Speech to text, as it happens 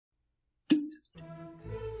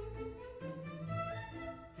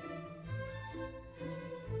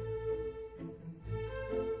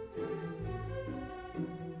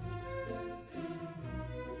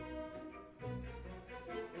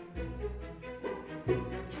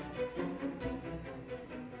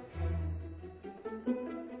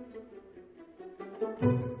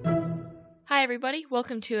Hi, everybody.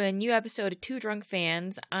 Welcome to a new episode of Two Drunk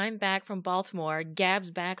Fans. I'm back from Baltimore.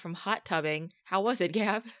 Gab's back from hot tubbing. How was it,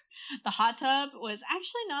 Gab? The hot tub was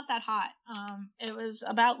actually not that hot. It was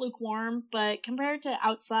about lukewarm, but compared to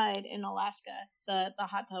outside in Alaska, the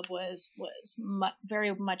hot tub was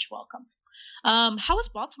very much welcome. How was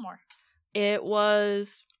Baltimore? It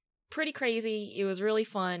was pretty crazy. It was really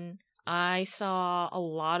fun. I saw a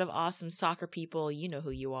lot of awesome soccer people. You know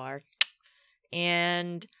who you are.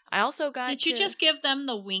 And I also got Did you just give them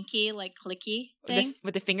the winky, like, clicky thing?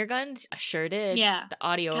 with the finger guns? I sure did. Yeah. The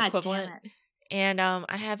audio God equivalent. damn it. And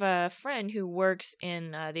I have a friend who works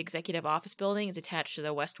in the executive office building. It's attached to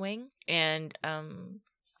the West Wing. And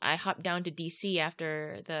I hopped down to D.C.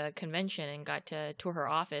 after the convention and got to tour her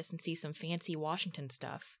office and see some fancy Washington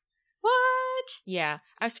stuff. What? Yeah.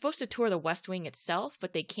 I was supposed to tour the West Wing itself,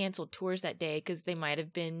 but they canceled tours that day because they might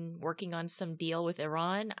have been working on some deal with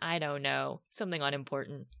Iran. I don't know. Something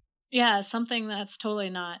unimportant. Yeah, something that's totally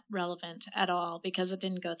not relevant at all because it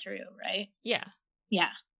didn't go through, right? Yeah. Yeah.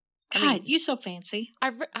 God, I mean, you so fancy.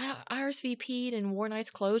 I RSVP'd and wore nice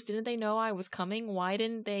clothes. Didn't they know I was coming? Why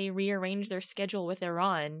didn't they rearrange their schedule with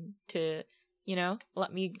Iran to,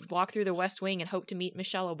 let me walk through the West Wing and hope to meet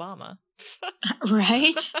Michelle Obama?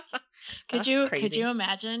 Right? Could you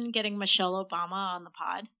imagine getting Michelle Obama on the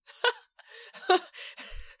pod?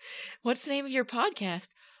 What's the name of your podcast?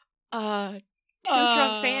 Two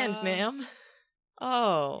Drunk Fans, ma'am.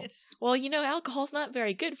 Oh. Well, alcohol's not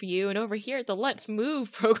very good for you, and over here at the Let's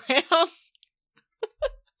Move program.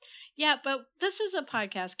 Yeah, but this is a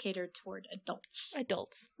podcast catered toward adults.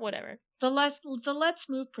 Adults, whatever. The Let's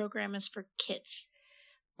Move program is for kids.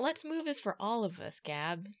 Let's Move is for all of us,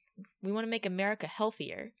 Gab. We want to make America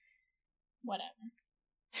healthier. Whatever.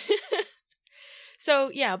 So,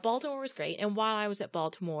 yeah, Baltimore was great. And while I was at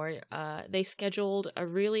Baltimore, they scheduled a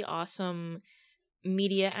really awesome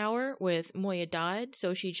media hour with Moya Dodd.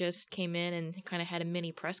 So she just came in and kind of had a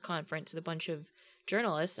mini press conference with a bunch of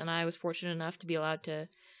journalists. And I was fortunate enough to be allowed to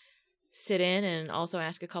sit in and also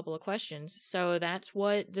ask a couple of questions. So that's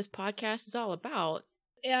what this podcast is all about.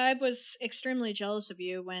 Yeah, I was extremely jealous of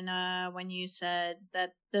you when you said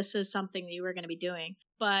that this is something that you were going to be doing.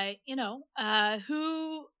 But,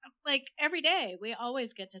 every day we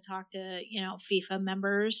always get to talk to, FIFA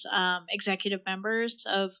members, executive members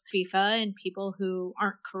of FIFA and people who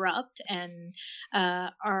aren't corrupt and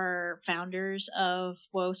are founders of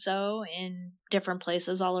WOSO in different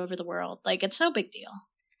places all over the world. Like, it's no big deal.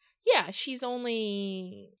 Yeah, she's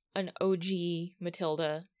only an OG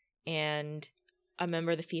Matilda and a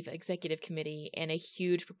member of the FIFA Executive Committee and a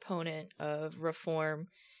huge proponent of reform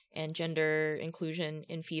and gender inclusion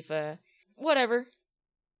in FIFA. Whatever.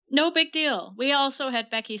 No big deal. We also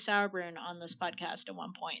had Becky Sauerbrunn on this podcast at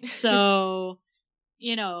one point. So,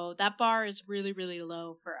 that bar is really, really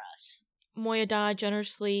low for us. Moya Dodd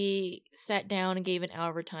generously sat down and gave an hour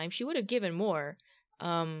of her time. She would have given more,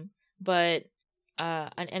 but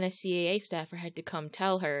an NSCAA staffer had to come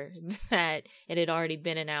tell her that it had already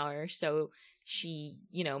been an hour, so she,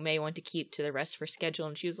 may want to keep to the rest of her schedule,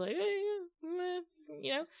 and she was like,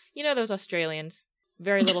 those Australians,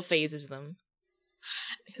 very little phases them.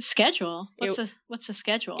 Schedule? What's a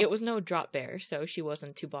schedule? It was no drop bear, so she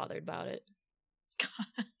wasn't too bothered about it.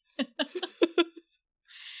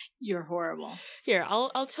 You're horrible. Here,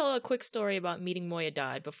 I'll tell a quick story about meeting Moya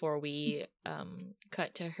Dodd before we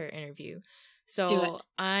cut to her interview. So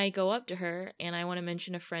I go up to her, and I want to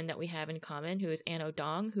mention a friend that we have in common, who is Anno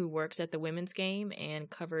Dong, who works at the women's game and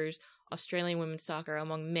covers Australian women's soccer,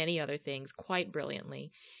 among many other things, quite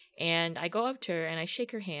brilliantly. And I go up to her, and I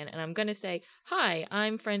shake her hand, and I'm going to say, "Hi,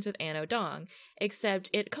 I'm friends with Anno Dong," except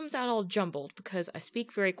it comes out all jumbled, because I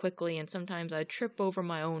speak very quickly, and sometimes I trip over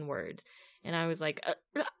my own words. And I was like,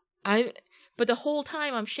 But the whole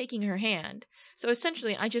time I'm shaking her hand. So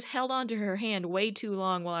essentially, I just held onto her hand way too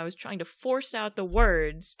long while I was trying to force out the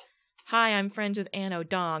words, "Hi, I'm friends with Anno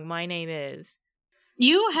Dong. My name is."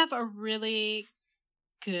 You have a really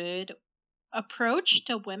good approach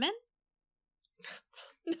to women.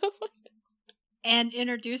 No. And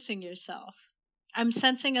introducing yourself. I'm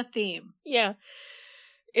sensing a theme. Yeah.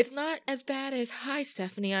 It's not as bad as, "Hi,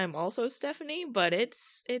 Stephanie, I'm also Stephanie," but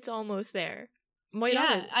it's almost there. Moya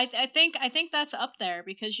Dodd. I think that's up there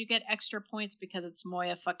because you get extra points because it's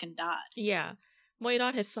Moya fucking Dodd. Yeah. Moya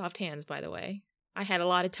Dodd has soft hands, by the way. I had a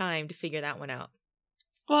lot of time to figure that one out.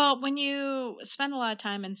 Well, when you spend a lot of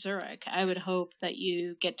time in Zurich, I would hope that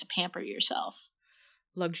you get to pamper yourself.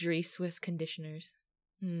 Luxury Swiss conditioners.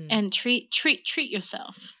 And treat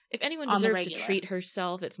yourself. If anyone deserves to treat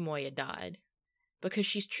herself, it's Moya Dodd. Because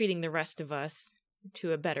she's treating the rest of us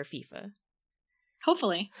to a better FIFA.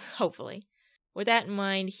 Hopefully. With that in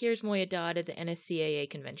mind, here's Moya Dodd at the NSCAA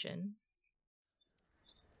convention.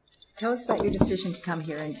 Tell us about your decision to come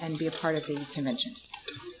here and be a part of the convention,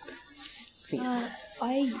 please.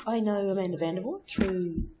 I know Amanda Vandervoort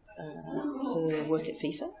through her work at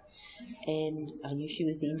FIFA, and I knew she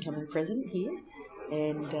was the incoming president here,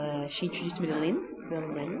 and she introduced me to Lynn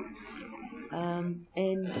Manuel,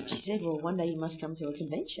 and she said, well, one day you must come to a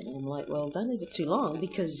convention, and I'm like, well, don't leave it too long,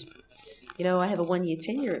 because, you know, I have a 1-year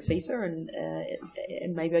tenure at FIFA,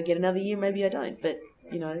 and maybe I get another year, maybe I don't, but,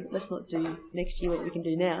 you know, let's not do next year what we can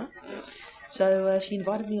do now. So she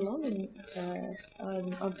invited me along, and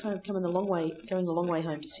I'm kind of going the long way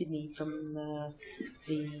home to Sydney from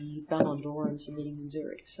the Ballon d'Or and some meetings in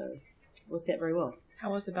Zurich. So it worked out very well.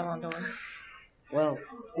 How was the Ballon d'Or? Well,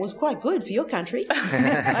 it was quite good for your country.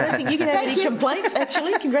 I don't think you can have any complaints,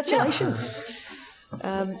 actually. Congratulations.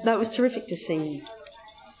 No, it was terrific to see.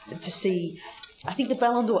 I think the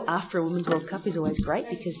Ballon d'Or after a Women's World Cup is always great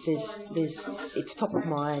because it's top of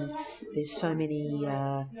mind. There's so many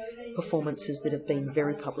performances that have been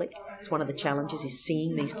very public. It's one of the challenges is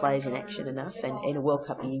seeing these players in action enough, and in a World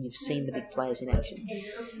Cup year you've seen the big players in action.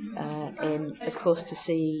 And of course to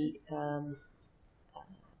see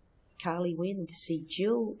Carly win and to see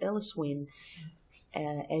Jill Ellis win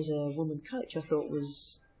as a woman coach, I thought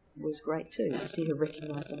was great too, to see her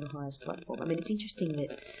recognised on the highest platform. I mean, it's interesting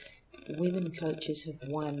that women coaches have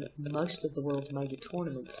won most of the world's major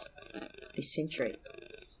tournaments this century.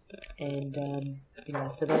 And, you know,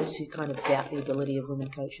 for those who kind of doubt the ability of women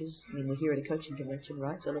coaches, I mean, we're here at a coaching convention,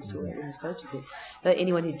 right? So let's talk about women's coaches. But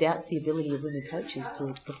anyone who doubts the ability of women coaches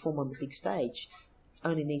to perform on the big stage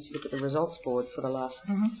only needs to look at the results board for the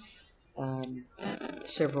last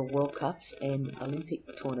several World Cups and Olympic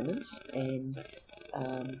tournaments, and,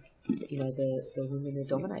 you know, the women are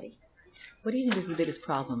dominating. What do you think is the biggest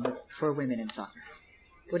problem for women in soccer?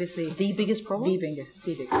 What is the biggest problem? The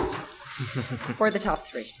biggest. Or the top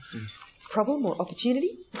three. Problem or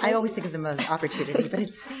opportunity? I always think of them as opportunity, but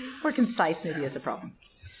it's more concise maybe as a problem.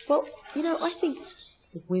 Well, you know, I think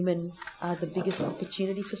women are the biggest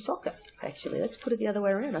opportunity for soccer, actually. Let's put it the other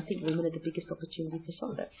way around. I think women are the biggest opportunity for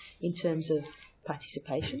soccer in terms of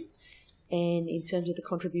participation and in terms of the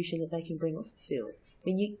contribution that they can bring off the field. I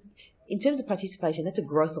mean, in terms of participation, that's a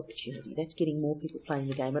growth opportunity. That's getting more people playing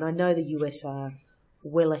the game. And I know the US are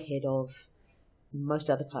well ahead of most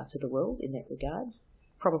other parts of the world in that regard,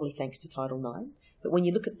 probably thanks to Title IX. But when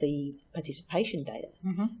you look at the participation data,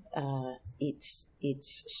 it's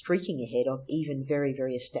streaking ahead of even very,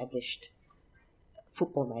 very established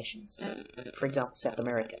football nations. For example, South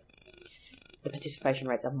America. The participation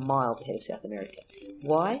rates are miles ahead of South America.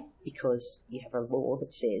 Why? Because you have a law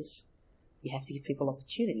that says you have to give people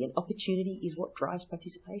opportunity, and opportunity is what drives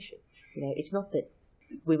participation. You know, it's not that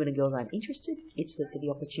women and girls aren't interested, it's that the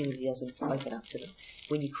opportunity doesn't open up to them.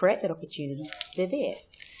 When you create that opportunity, they're there.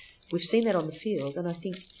 We've seen that on the field, and I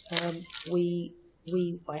think I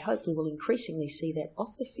hope we will increasingly see that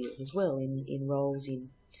off the field as well, in roles in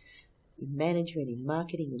management, in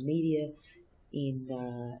marketing, in media, in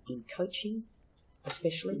coaching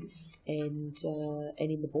especially, and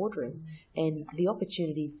in the boardroom. And the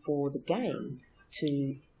opportunity for the game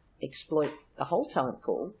to exploit the whole talent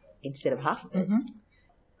pool instead of half of it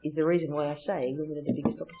is the reason why I say women are the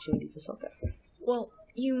biggest opportunity for soccer. Well,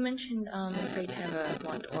 you mentioned it's great to have a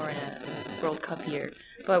Ballon d'Or in a World Cup year,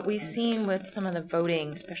 but we've seen with some of the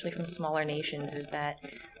voting, especially from smaller nations, is that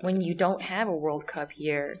when you don't have a World Cup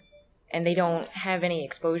year and they don't have any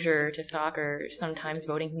exposure to soccer, sometimes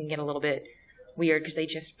voting can get a little bit weird because they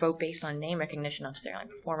just vote based on name recognition, not necessarily on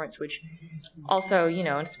performance, which also, you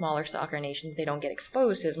know, in smaller soccer nations, they don't get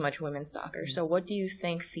exposed to as much women's soccer. So what do you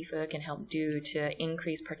think FIFA can help do to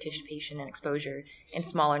increase participation and exposure in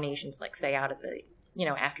smaller nations, like, say, out of the, you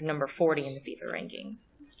know, after number 40 in the FIFA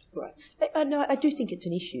rankings? Right. No, I do think it's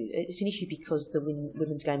an issue. It's an issue because the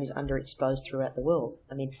women's game is underexposed throughout the world.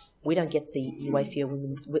 I mean, we don't get the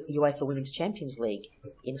UEFA Women's Champions League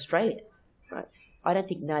in Australia, right? I don't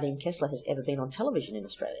think Nadine Kessler has ever been on television in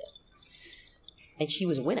Australia. And she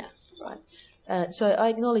was a winner, right? So I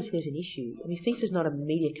acknowledge there's an issue. I mean, FIFA's not a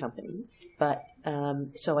media company, but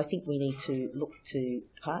so I think we need to look to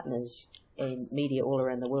partners and media all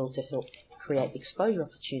around the world to help create exposure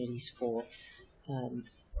opportunities for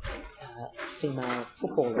female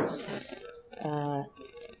footballers.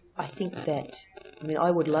 I think that, I mean,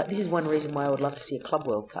 this is one reason why I would love to see a Club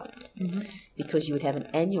World Cup, because you would have an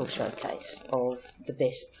annual showcase of the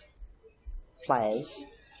best players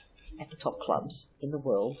at the top clubs in the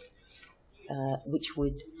world, which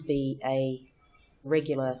would be a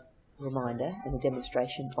regular reminder and a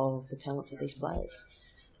demonstration of the talents of these players.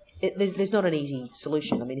 there's not an easy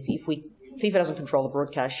solution. I mean, if FIFA doesn't control the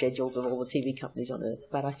broadcast schedules of all the TV companies on earth,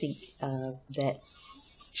 but I think that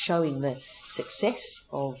showing the success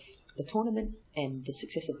of the tournament and the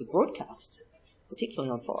success of the broadcast, particularly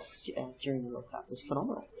on Fox during the World Cup, was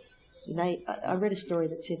phenomenal. And I read a story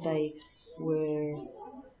that said they were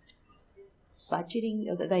budgeting,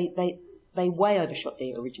 they way overshot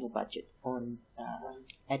their original budget on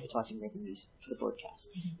advertising revenues for the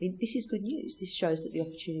broadcast. I mean, this is good news. This shows that the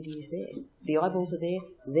opportunity is there. The eyeballs are there,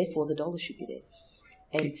 therefore the dollars should be there.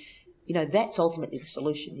 And, that's ultimately the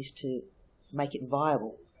solution, is to make it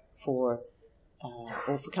viable for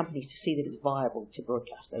companies to see that it's viable to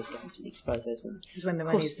broadcast those games and expose those women. Because when the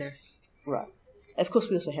money is there. Right. Of course,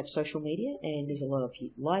 we also have social media, and there's a lot of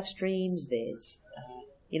live streams. There's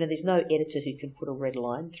there's no editor who can put a red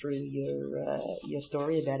line through your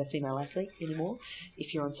story about a female athlete anymore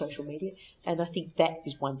if you're on social media. And I think that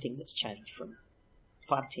is one thing that's changed from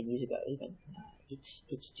 5 or 10 years ago even. It's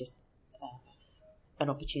just an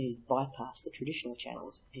opportunity to bypass the traditional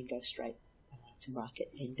channels and go straight to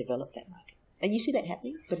market and develop that market. And you see that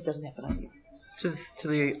happening, but it doesn't happen overnight. To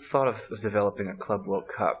the thought of developing a Club World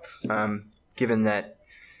Cup, given that,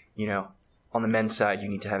 on the men's side, you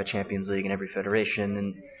need to have a Champions League in every federation,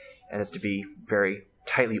 and it has to be very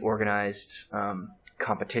tightly organized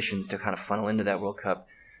competitions to kind of funnel into that World Cup.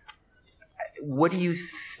 What have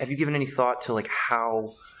you given any thought to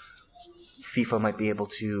how FIFA might be able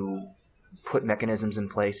to put mechanisms in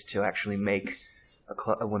place to actually make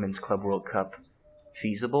a Women's Club World Cup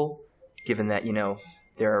feasible, given that,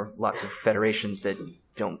 there are lots of federations that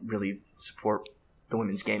don't really support the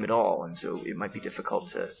women's game at all, and so it might be difficult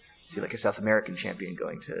to see a South American champion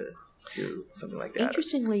going to something like that.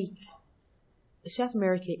 Interestingly, South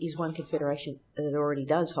America is one confederation that already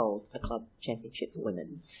does hold a club championship for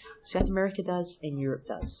women. South America does, and Europe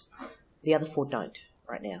does. The other 4 don't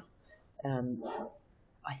right now.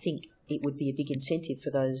 I think it would be a big incentive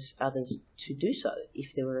for those others to do so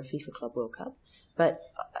if there were a FIFA Club World Cup. But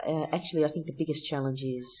actually, I think the biggest challenge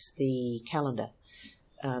is the calendar.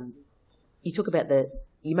 You talk about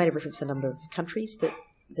you made a reference to the number of countries that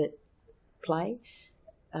play.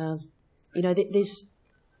 There's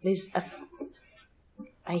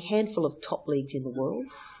a handful of top leagues in the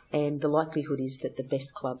world, and the likelihood is that the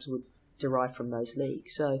best clubs would derive from those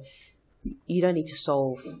leagues. So you don't need to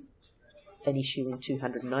solve an issue in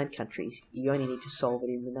 209 countries. You only need to solve it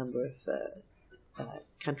in the number of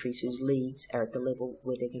countries whose leagues are at the level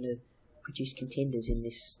where they're going to produce contenders in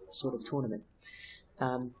this sort of tournament.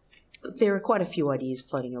 There are quite a few ideas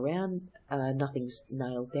floating around. Nothing's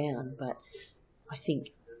nailed down, but I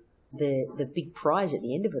think the big prize at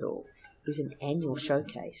the end of it all is an annual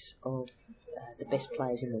showcase of the best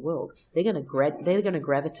players in the world. They're going to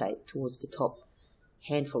gravitate towards the top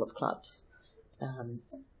handful of clubs,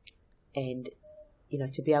 and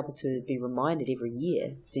to be able to be reminded every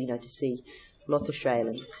year to see Lotta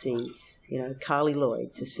Schalen, to see Carly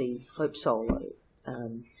Lloyd, to see Hope Solo,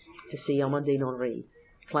 to see Amandine Henry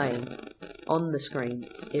playing on the screen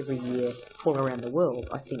every year all around the world,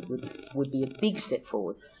 I think would be a big step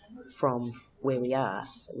forward from where we are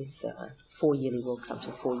with 4 yearly World Cups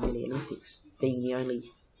and 4 yearly Olympics being the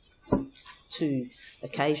only 2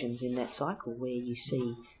 occasions in that cycle where you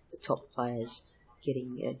see the top players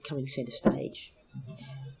coming centre stage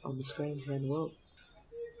on the screens around the world.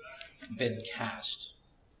 Been cast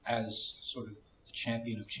as sort of the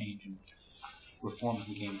champion of change and reform of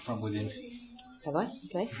the game from within FIFA. Have I?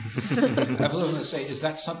 Okay. I was going to say, is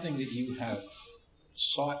that something that you have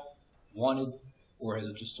sought, wanted, or has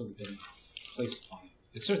it just sort of been placed upon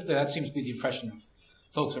you? That seems to be the impression of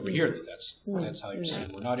folks over here that's how you're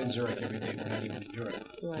seeing. We're not in Zurich every day. We're not even in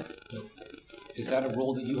Europe. Right. But is that a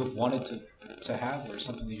role that you have wanted to have, or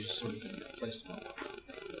something that you just sort of been placed upon?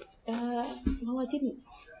 Well, I didn't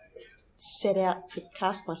set out to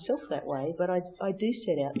cast myself that way, but I do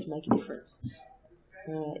set out to make a difference.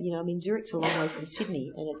 Zurich's a long way from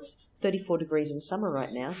Sydney, and it's 34 degrees in summer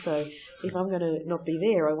right now, so if I'm going to not be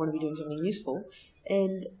there, I want to be doing something useful.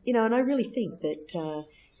 And, and I really think that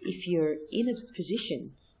if you're in a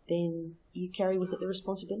position, then you carry with it the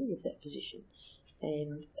responsibility of that position.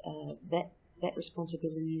 And that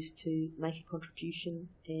responsibility is to make a contribution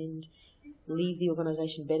and leave the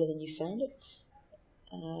organisation better than you found it,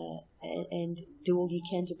 and do all you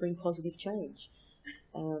can to bring positive change.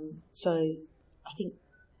 So I think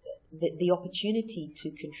that the opportunity to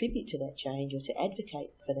contribute to that change or to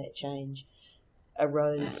advocate for that change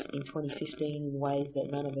arose in 2015 in ways that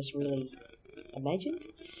none of us really imagined.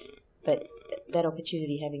 But that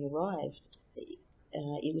opportunity having arrived,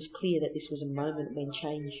 it was clear that this was a moment when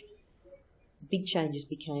change big changes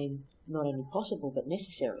became not only possible but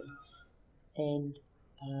necessary. And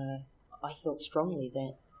I felt strongly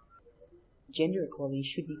that gender equality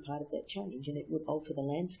should be part of that change, and it would alter the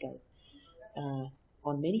landscape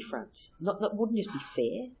on many fronts. Wouldn't just be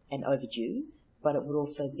fair and overdue, but it would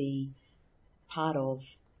also be part of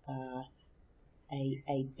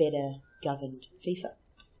a better governed FIFA.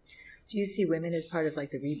 Do you see women as part of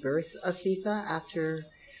like the rebirth of FIFA after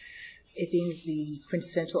it being the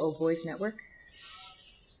quintessential old boys network?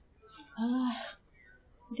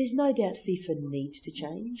 There's no doubt FIFA needs to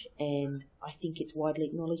change, and I think it's widely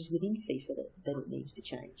acknowledged within FIFA that it needs to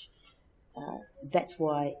change. That's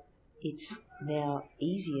why it's now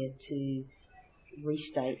easier to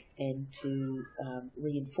restate and to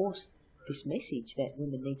reinforce this message that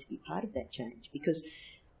women need to be part of that change, because,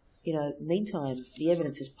 meantime, the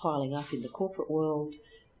evidence is piling up in the corporate world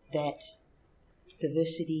that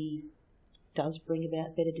diversity does bring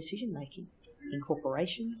about better decision making in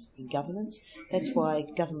corporations, in governments. That's why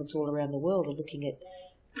governments all around the world are looking at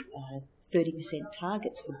 30%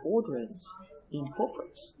 targets for boardrooms in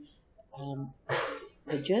corporates.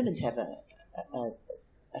 The Germans have a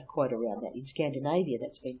quote around that. In Scandinavia,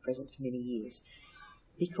 that's been present for many years,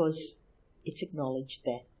 because it's acknowledged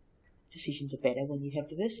that decisions are better when you have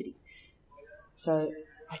diversity. So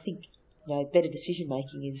I think better decision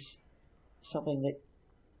making is something that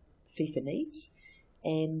FIFA needs,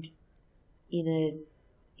 and in an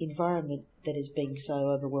environment that has been so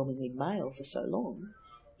overwhelmingly male for so long,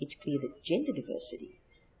 it's clear that gender diversity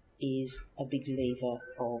is a big lever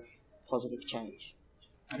of positive change.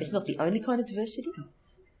 It's not the only kind of diversity,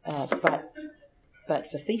 but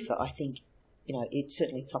for FIFA, I think it's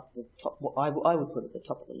certainly top. I would put it at the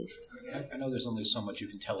top of the list. I know there's only so much you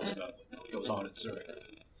can tell us about what goes on at Zurich.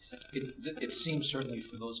 It seems certainly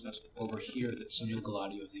for those of us over here that Sunil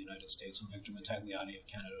Gulati of the United States and Victor Matagliani of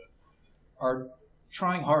Canada are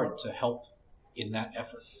trying hard to help in that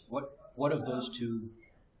effort. What of those two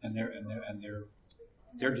and their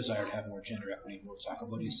desire to have more gender equity in world soccer?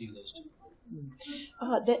 What do you see of those two?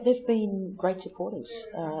 They've been great supporters.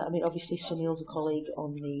 Obviously Sunil's a colleague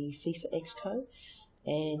on the FIFA Exco,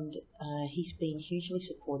 and he's been hugely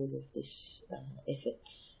supportive of this effort.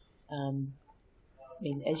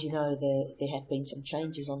 As you know, there have been some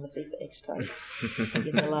changes on the FIFA Exco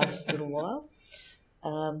in the last little while.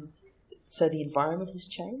 So the environment has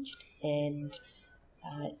changed, and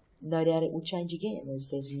no doubt it will change again as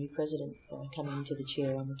there's a new president coming into the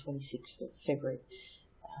chair on the 26th of February.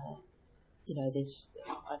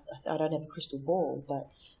 I don't have a crystal ball, but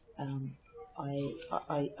I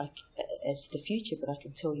as to the future, but I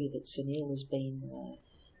can tell you that Sunil has been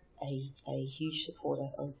a huge supporter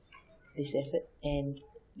of this effort, and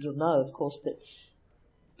you'll know, of course, that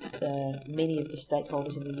many of the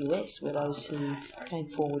stakeholders in the US were those who came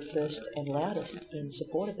forward first and loudest in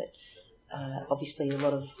support of it. Obviously, a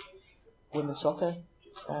lot of women's soccer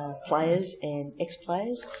players and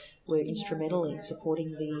ex-players were instrumental in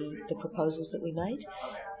supporting the proposals that we made.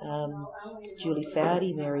 Julie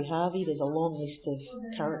Foudy, Mary Harvey, there's a long list of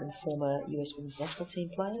current and former US women's national team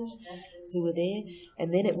players who were there.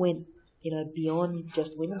 And then it went, beyond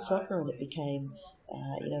just women's soccer, and it became,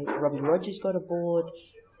 Robbie Rogers got aboard,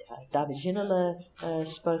 David Ginola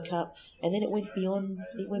spoke up, and then it went beyond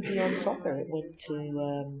soccer. It went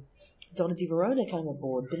to Donna Di Verona came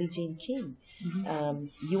aboard, Billie Jean King,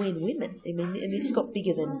 UN Women. And it's got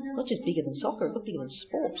bigger than, not just bigger than soccer, it got bigger than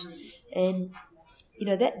sport. And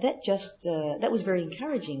that was very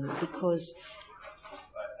encouraging, because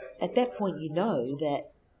at that point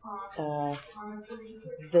that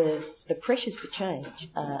the pressures for change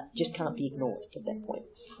just can't be ignored at that point.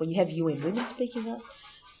 When you have UN Women speaking up,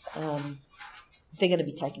 they're going to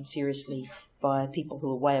be taken seriously by people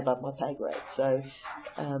who are way above my pay grade. So,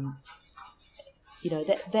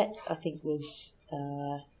 that I think was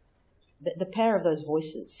the power of those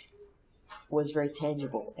voices was very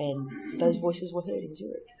tangible, and those voices were heard in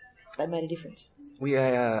Zurich. They made a difference.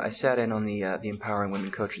 I sat in on the Empowering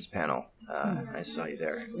Women Coaches panel. I saw you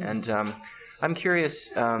there, and I'm curious,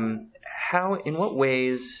 in what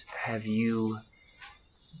ways have you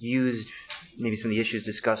used maybe some of the issues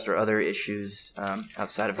discussed or other issues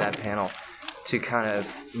outside of that panel to kind of,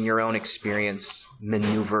 in your own experience,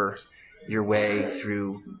 maneuver your way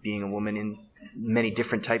through being a woman in many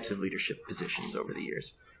different types of leadership positions over the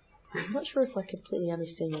years? I'm not sure if I completely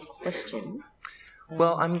understand your question.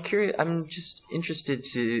 Well, I'm curious. I'm just interested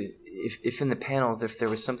to, if in the panel, if there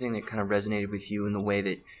was something that kind of resonated with you in the way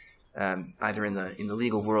that, either in the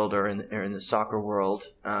legal world or in the soccer world,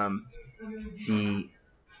 the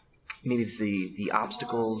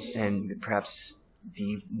obstacles and perhaps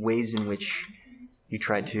the ways in which you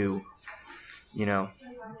tried to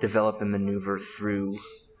develop and maneuver through,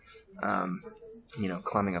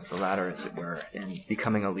 climbing up the ladder, as it were, and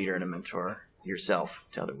becoming a leader and a mentor yourself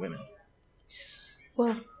to other women?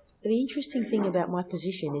 Well, the interesting thing about my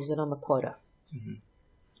position is that I'm a quota.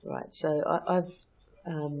 Mm-hmm. Right. So I've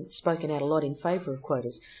spoken out a lot in favour of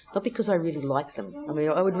quotas, not because I really like them. I mean,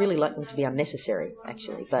 I would really like them to be unnecessary,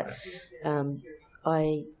 actually, but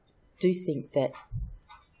I do think that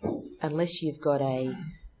unless you've got a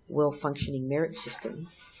well-functioning merit system,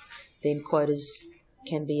 then quotas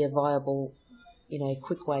can be a viable,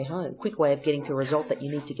 quick way home, quick way of getting to a result that you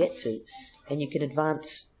need to get to, and you can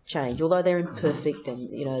advance change. Although they're imperfect, and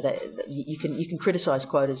you can criticise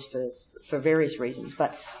quotas for various reasons,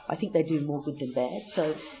 but I think they do more good than bad.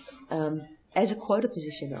 So, as a quota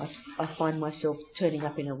position, I find myself turning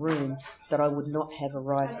up in a room that I would not have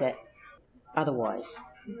arrived at otherwise.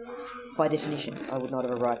 By definition, I would not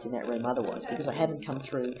have arrived in that room otherwise, because I haven't come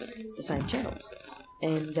through the same channels.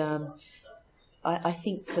 And I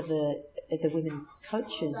think for the women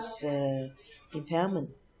coaches empowerment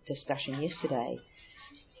discussion yesterday,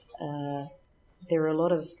 there are a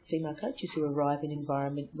lot of female coaches who arrive in an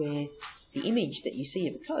environment where the image that you see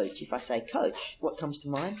of a coach, if I say coach, what comes to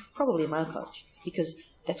mind? Probably a male coach, because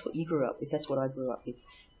that's what you grew up with, that's what I grew up with,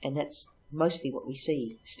 and that's mostly what we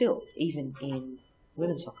see still, even in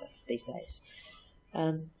women's soccer these days.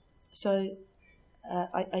 I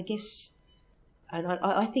guess, and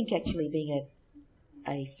I think actually being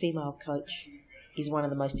a female coach is one of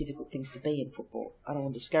the most difficult things to be in football. I don't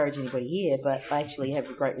want to discourage anybody here, but I actually have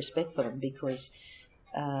a great respect for them, because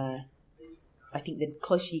I think the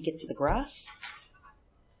closer you get to the grass,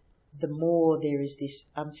 the more there is this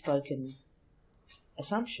unspoken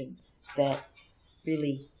assumption that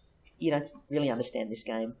really, really understand this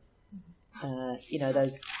game.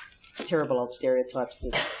 Those terrible old stereotypes,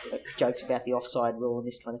 the jokes about the offside rule and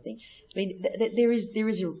this kind of thing. I mean,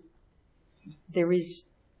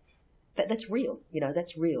 that's real.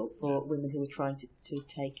 That's real for women who are trying to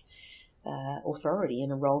take authority in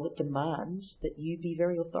a role that demands that you be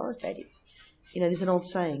very authoritative. There's an old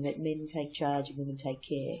saying that men take charge and women take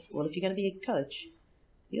care. Well, if you're going to be a coach,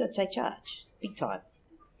 you've got to take charge, big time.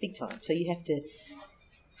 So you have to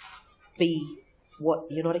be what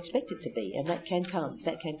you're not expected to be, and that can come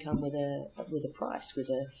with a price, with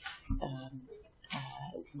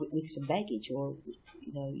some baggage, or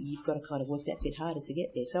you've got to kind of work that bit harder to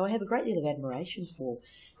get there. So I have a great deal of admiration for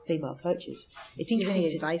female coaches. It's interesting. Do you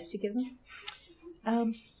have any advice to give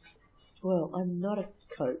them? Well, I'm not a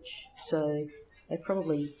coach, so I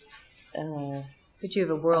probably. But you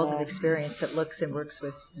have a world of experience that looks and works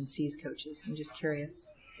with and sees coaches. I'm just curious.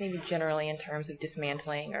 Maybe generally in terms of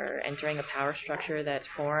dismantling or entering a power structure that's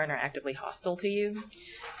foreign or actively hostile to you?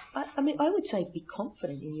 I would say be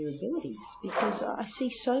confident in your abilities, because I see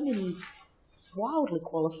so many wildly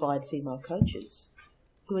qualified female coaches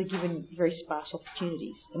who are given very sparse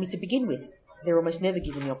opportunities. I mean, to begin with, they're almost never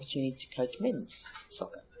given the opportunity to coach men's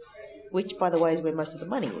soccer, which, by the way, is where most of the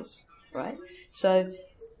money is, right? So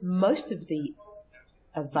most of the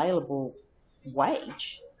available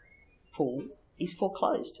wage pool is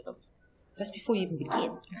foreclosed to them. That's before you even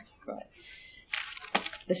begin, right?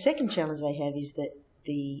 The second challenge they have is that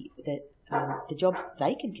the jobs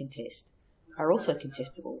they can contest are also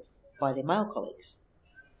contestable by their male colleagues.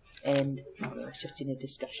 And I was just in a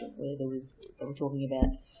discussion where they were talking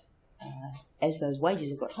about as those wages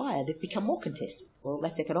have got higher, they've become more contested. Well,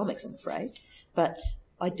 that's economics, I'm afraid. But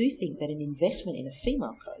I do think that an investment in a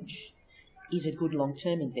female coach is a good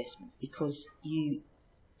long-term investment, because you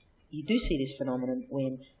do see this phenomenon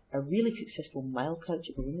when a really successful male coach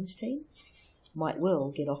of a women's team might well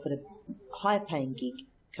get offered a higher-paying gig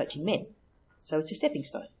coaching men. So it's a stepping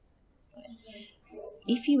stone.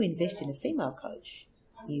 If you invest in a female coach,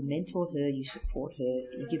 you mentor her, you support her,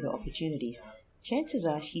 you give her opportunities, chances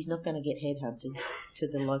are she's not going to get headhunted to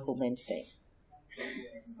the local men's team.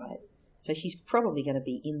 Right? So she's probably going to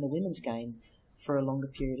be in the women's game for a longer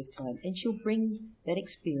period of time, and she'll bring that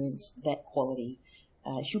experience, that quality.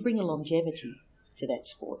 She'll bring a longevity to that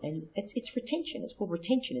sport, and it's retention. It's called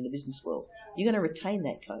retention in the business world. You're going to retain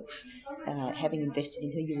that coach. Having invested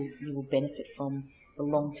in her, you will benefit from the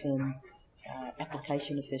long-term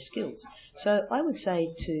application of her skills. So I would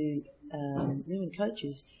say to women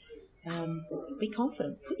coaches, be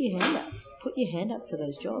confident. Put your hand up. Put your hand up for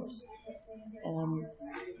those jobs.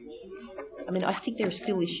 I think there are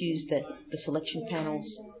still issues that the selection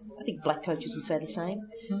panels, I think black coaches would say the same.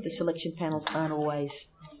 Mm-hmm. The selection panels aren't always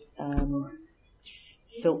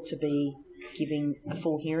felt to be giving a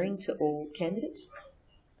full hearing to all candidates.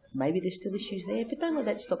 Maybe there's still issues there, but don't let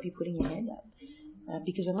that stop you putting your hand up.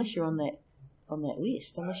 Because unless you're on on that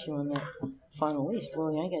list, unless you're on that final list, well,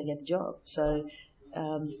 you ain't going to get the job. So,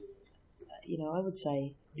 I would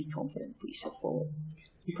say be confident, put yourself forward.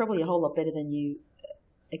 You're probably a whole lot better than you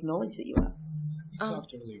acknowledge that you are. You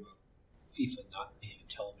talked earlier about FIFA not being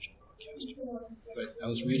a television broadcaster, but I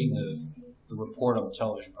was reading the report on the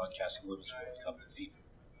television broadcast of the Women's World Cup that FIFA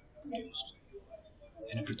produced,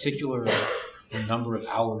 and in particular, the number of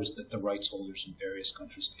hours that the rights holders in various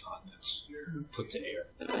countries and continents put to air.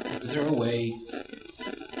 Is there a way,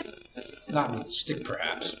 not with a stick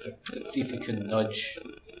perhaps, but that FIFA can nudge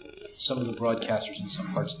some of the broadcasters in some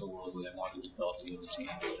parts of the world where they want to develop the women's game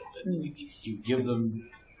a little bit? You give them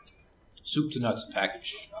soup to nuts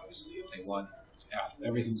package, obviously. If they want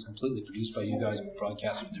everything's completely produced by you guys with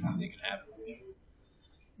broadcasters and everything, they can have it.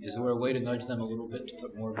 Is there a way to nudge them a little bit to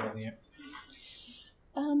put more of it on the air?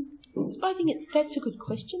 I think that's a good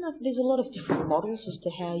question. There's a lot of different models as to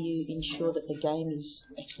how you ensure that the game is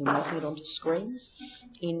actually making it onto screens.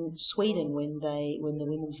 In Sweden, when the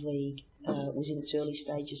Women's League was in its early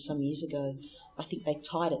stages some years ago, I think they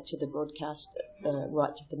tied it to the broadcast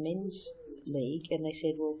rights of the Men's League, and they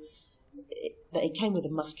said, well, it came with a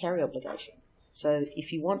must-carry obligation. So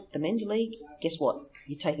if you want the Men's League, guess what?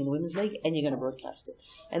 You're taking the Women's League and you're going to broadcast it.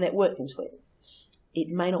 And that worked in Sweden. It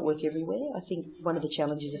may not work everywhere. I think one of the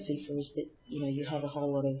challenges of FIFA is that, you have a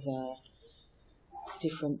whole lot of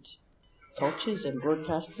different cultures and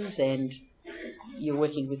broadcasters, and you're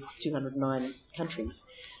working with 209 countries.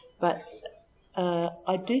 But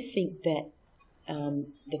I do think that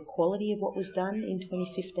the quality of what was done in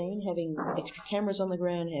 2015, having extra cameras on the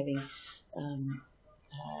ground, having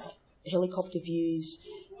helicopter views,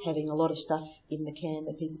 having a lot of stuff in the can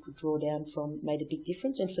that people could draw down from, made a big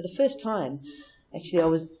difference. And for the first time, actually, I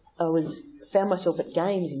found myself at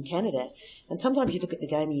games in Canada, and sometimes you look at the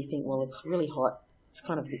game and you think, well, it's really hot, it's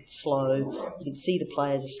kind of a bit slow, you can see the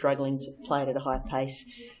players are struggling to play it at a high pace,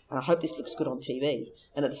 and I hope this looks good on TV.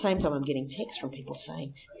 And at the same time, I'm getting texts from people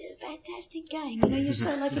saying, this is a fantastic game, you're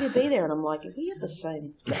so lucky to be there. And I'm like, are we at the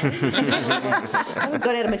same game? I haven't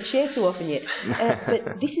got out of my chair too often yet.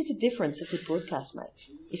 But this is the difference a good broadcast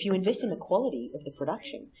makes. If you invest in the quality of the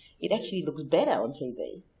production, it actually looks better on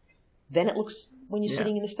TV than it looks when you're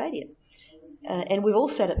sitting in the stadium. And we've all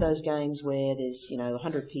sat at those games where there's,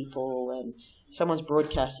 100 people and someone's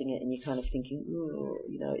broadcasting it and you're kind of thinking,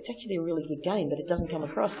 it's actually a really good game, but it doesn't come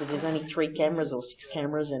across because there's only 3 cameras or 6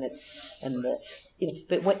 cameras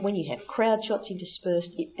but when you have crowd shots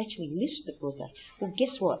interspersed, it actually lifts the broadcast. Well,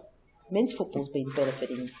 guess what? Men's football's been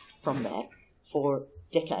benefiting from that for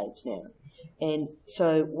decades now. And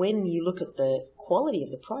so when you look at the quality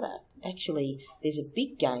of the product, actually there's a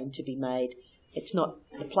big gain to be made. It's not,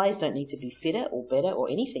 the players don't need to be fitter or better or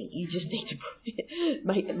anything. You just need to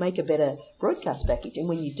make a better broadcast package. And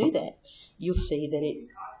when you do that, you'll see that it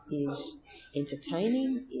is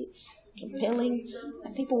entertaining, it's compelling,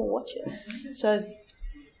 and people will watch it. So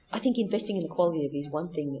I think investing in the quality of it is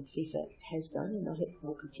one thing that FIFA has done, and I hope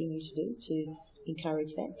will continue to do to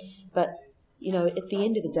encourage that. But, at the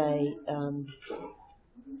end of the day,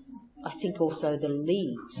 I think also the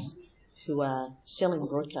leagues who are selling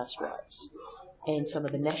broadcast rights and some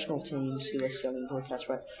of the national teams who are selling broadcast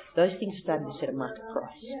rights, those things are starting to set a market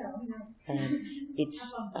price. You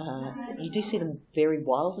do see them very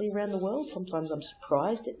wildly around the world. Sometimes I'm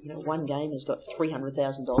surprised that one game has got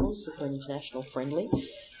 $300,000 for an international friendly,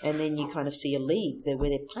 and then you kind of see a league where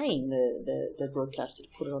they're paying the broadcaster to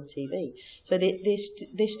put it on TV. So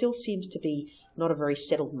there still seems to be not a very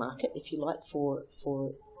settled market, if you like, for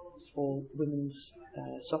women's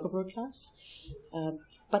soccer broadcasts.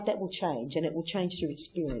 But that will change, and it will change through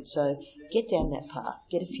experience. So get down that path,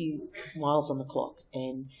 get a few miles on the clock,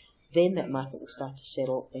 and then that market will start to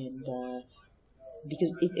settle. And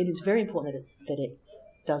because it is very important that it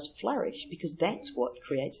does flourish, because that's what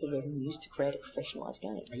creates the revenues to create a professionalised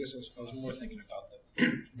game. I guess I was more thinking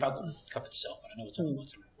about the cup itself, but I know it's only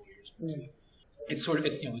once every 4 years. It's sort of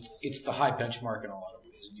it's the high benchmark in a lot of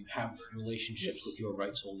ways, and you have relationships with your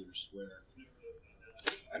rights holders where.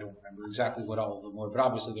 I don't remember exactly what all of them were, but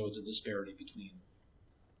obviously there was a disparity between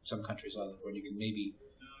some countries and others where you can maybe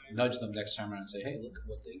nudge them next time around and say, hey, look at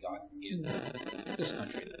what they got in this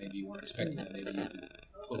country that maybe you weren't expecting, that maybe you can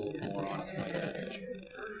put a little more on it that might advantage.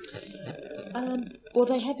 Well,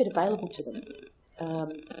 they have it available to them.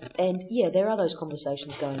 And, there are those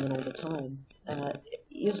conversations going on all the time.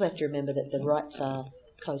 You also have to remember that the rights are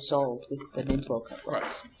co-sold with the Men's World Cup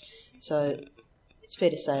rights. Right. So it's fair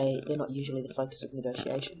to say they're not usually the focus of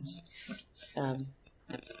negotiations. But,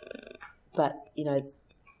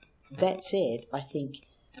 that said, I think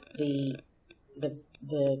the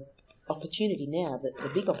opportunity now, the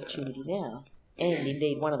big opportunity now, And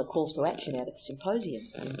indeed, one of the calls to action out at the symposium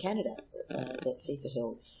in Canada that FIFA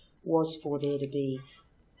held was for there to be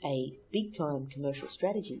a big-time commercial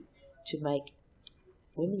strategy to make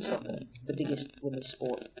women's soccer the biggest women's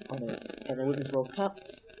sport on earth, and the Women's World Cup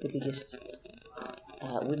the biggest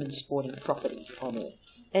women's sporting property on earth.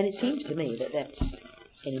 And it seems to me that that's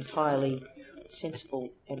an entirely sensible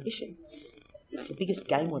ambition. It's the biggest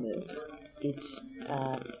game on earth. It's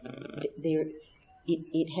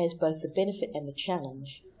it has both the benefit and the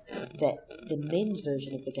challenge that the men's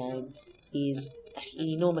version of the game is an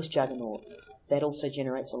enormous juggernaut that also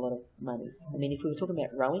generates a lot of money. I mean, if we were talking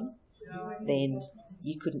about rowing, then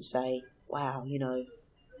you couldn't say, wow,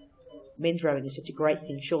 men's rowing is such a great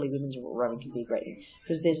thing, surely women's rowing can be a great thing.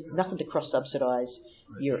 Because there's nothing to cross-subsidise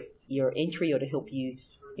your entry or to help you,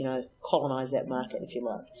 colonise that market, if you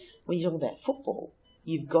like. When you're talking about football,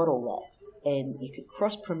 you've got all that. And you can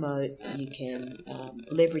cross-promote, you can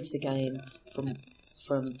leverage the game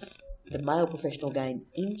from the male professional game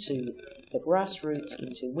into the grassroots,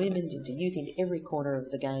 into women's, into youth, into every corner of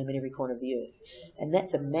the game and every corner of the earth. And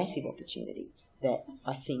that's a massive opportunity that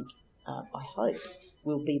I think, I hope,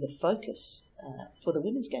 will be the focus for the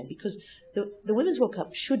women's game, because the Women's World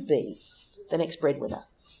Cup should be the next breadwinner.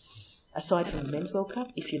 Aside from the Men's World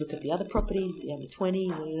Cup, if you look at the other properties, the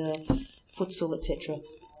under-20s, futsal, etc.,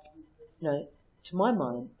 to my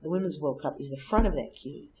mind, the Women's World Cup is the front of that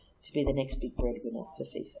queue to be the next big breadwinner for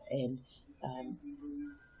FIFA. And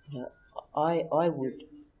I would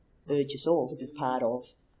urge us all to be part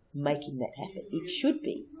of making that happen. It should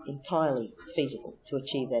be entirely feasible to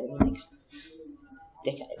achieve that in the next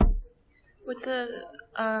decade. With the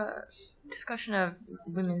discussion of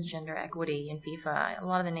women's gender equity in FIFA, a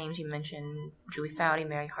lot of the names you mentioned, Julie Foudy,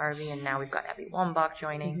 Mary Harvey, and now we've got Abby Wambach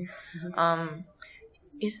joining. Mm-hmm.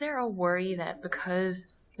 Is there a worry that because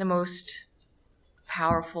the most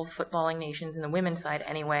powerful footballing nations in the women's side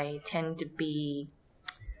anyway tend to be,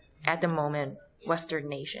 at the moment, Western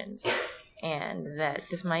nations, and that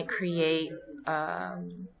this might create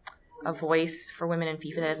a voice for women in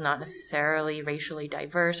FIFA that is not necessarily racially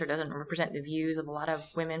diverse or doesn't represent the views of a lot of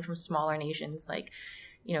women from smaller nations, like,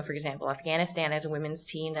 for example, Afghanistan has a women's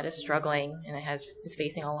team that is struggling and is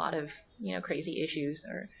facing a lot of, crazy issues?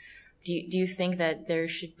 Or do you think that there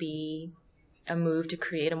should be a move to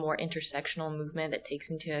create a more intersectional movement that takes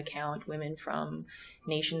into account women from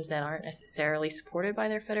nations that aren't necessarily supported by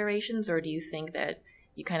their federations, or do you think that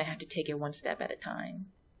you kind of have to take it one step at a time?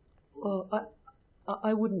 Well,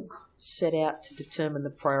 I wouldn't set out to determine the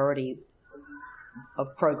priority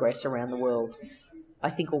of progress around the world. I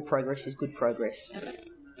think all progress is good progress.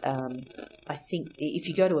 I think if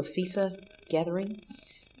you go to a FIFA gathering,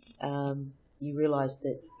 you realise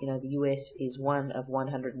that the US is one of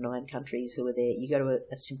 109 countries who are there. You go to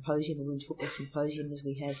a symposium, a women's football symposium, as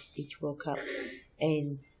we have each World Cup,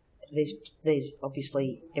 and there's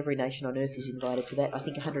obviously every nation on earth is invited to that. I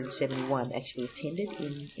think 171 actually attended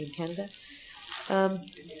in Canada.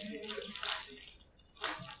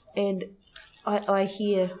 And I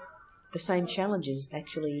hear the same challenges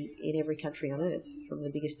actually in every country on earth, from the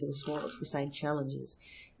biggest to the smallest, the same challenges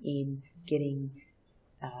in getting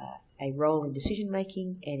a role in decision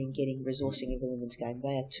making and in getting resourcing of the women's game.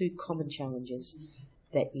 They are two common challenges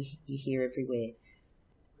that you hear everywhere.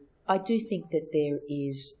 I do think that there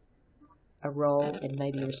is a role and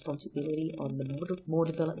maybe a responsibility on the more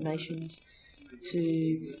developed nations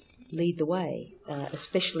to lead the way,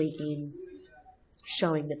 especially in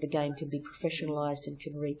showing that the game can be professionalised and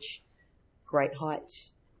can reach great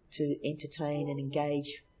heights to entertain and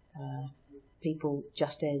engage people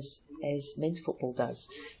just as men's football does.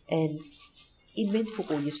 And in men's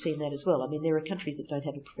football you've seen that as well. I mean, there are countries that don't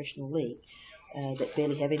have a professional league, that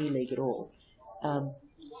barely have any league at all. And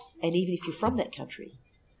even if you're from that country,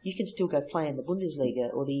 you can still go play in the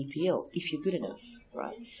Bundesliga or the EPL if you're good enough,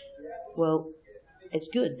 right? Well, it's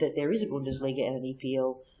good that there is a Bundesliga and an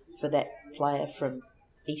EPL for that player from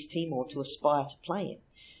East Timor to aspire to play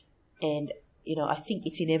in. And, I think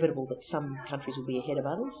it's inevitable that some countries will be ahead of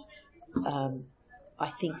others. I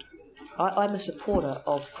think I'm a supporter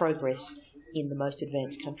of progress in the most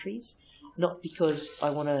advanced countries, not because I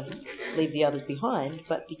want to leave the others behind,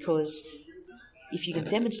 but because if you can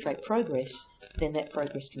demonstrate progress, then that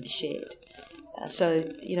progress can be shared. So,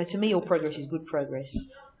 to me, all progress is good progress.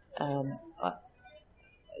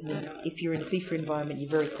 If you're in a FIFA environment, you're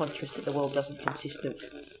very conscious that the world doesn't consist of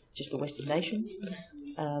just the Western nations.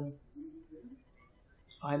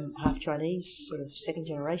 I'm half Chinese, sort of second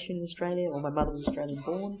generation in Australia, or my mother was Australian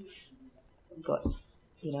born. I've got,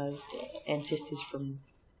 ancestors from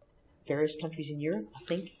various countries in Europe, I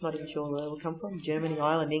think. Not even sure where they all come from. Germany,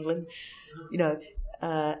 Ireland, England.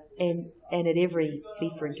 and at every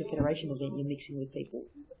FIFA and Confederation event, you're mixing with people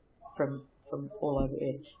from all over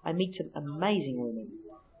Earth. I meet some amazing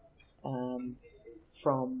women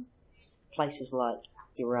from places like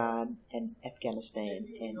Iran and Afghanistan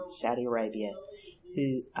and Saudi Arabia,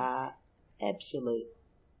 who are absolute,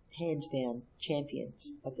 hands down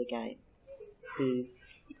champions of the game. Who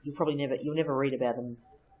you'll never read about them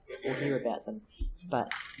or hear about them,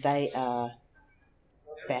 but they are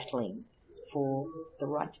battling for the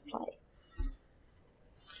right to play.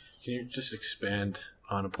 Can you just expand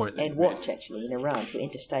on a point that and watch made? Actually in Iran, to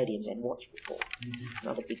enter stadiums and watch football?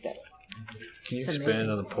 Another big battle. Can you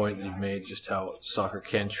expand on the point that you've made, just how soccer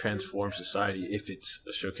can transform society if it's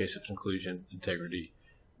a showcase of inclusion, integrity,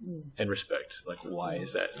 and respect? Like, why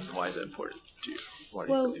is that important to you? Why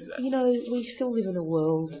do you believe that? You know, we still live in a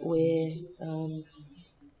world where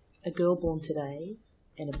a girl born today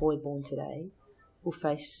and a boy born today will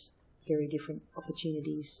face very different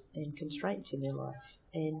opportunities and constraints in their life.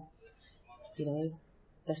 And, you know,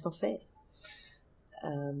 that's not fair.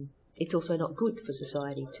 It's also not good for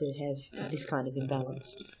society to have this kind of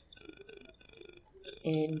imbalance.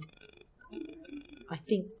 And I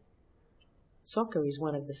think soccer is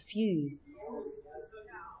one of the few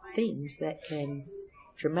things that can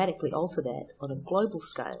dramatically alter that on a global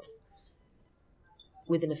scale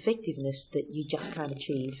with an effectiveness that you just can't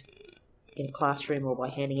achieve in a classroom or by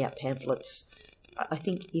handing out pamphlets. I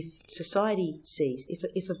think if society sees,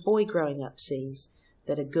 if a boy growing up sees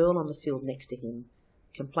that a girl on the field next to him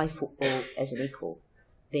can play football as an equal,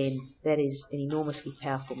 then that is an enormously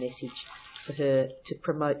powerful message for her to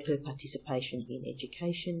promote her participation in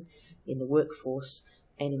education, in the workforce,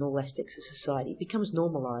 and in all aspects of society. It becomes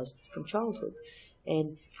normalised from childhood.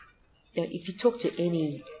 And you know, if you talk to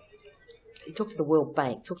the World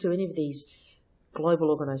Bank, talk to any of these global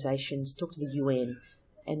organisations, talk to the UN,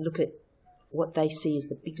 and look at what they see as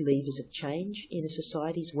the big levers of change in a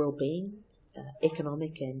society's well-being,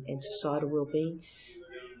 economic and societal well-being,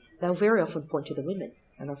 they'll very often point to the women.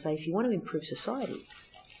 And they'll say, if you want to improve society,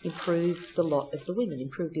 improve the lot of the women,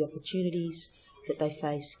 improve the opportunities that they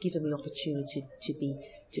face, give them the opportunity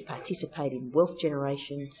to participate in wealth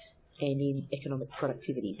generation and in economic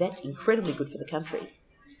productivity. That's incredibly good for the country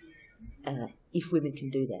if women can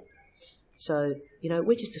do that. So, you know,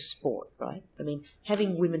 we're just a sport, right? I mean,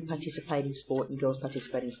 having women participate in sport and girls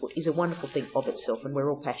participate in sport is a wonderful thing of itself, and we're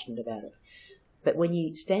all passionate about it. But when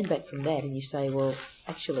you stand back from that and you say, well,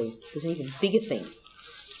 actually, there's an even bigger thing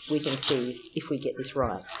we can achieve if we get this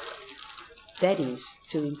right. That is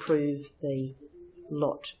to improve the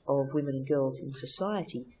lot of women and girls in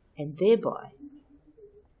society and thereby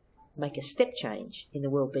make a step change in the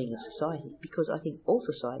well-being of society, because I think all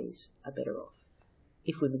societies are better off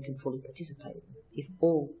if women can fully participate in them, if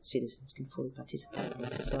all citizens can fully participate in their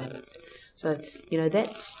societies. So, you know,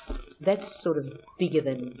 that's sort of bigger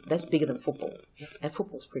than football, and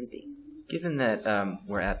football's pretty big. Given that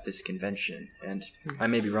we're at this convention, and I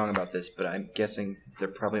may be wrong about this, but I'm guessing there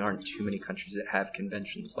probably aren't too many countries that have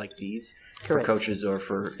conventions like these Correct. for coaches or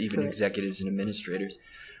for even Correct. executives and administrators.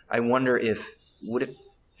 I wonder would it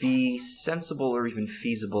be sensible or even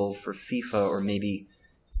feasible for FIFA, or maybe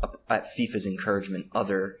at FIFA's encouragement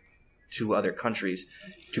to other countries,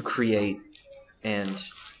 to create and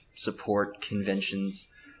support conventions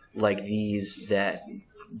like these that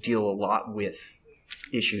deal a lot with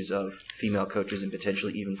issues of female coaches and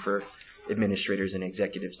potentially even for administrators and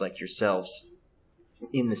executives like yourselves,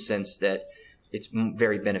 in the sense that it's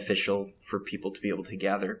very beneficial for people to be able to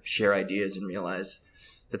gather, share ideas, and realize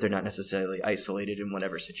that they're not necessarily isolated in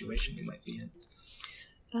whatever situation they might be in.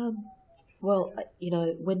 Well, you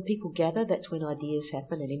know, when people gather, that's when ideas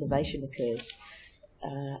happen and innovation occurs.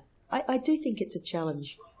 I do think it's a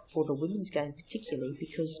challenge for the women's game particularly,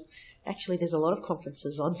 because actually there's a lot of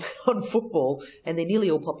conferences on football, and they're nearly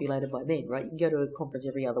all populated by men, right? You can go to a conference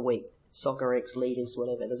every other week, Soccer X, Leaders,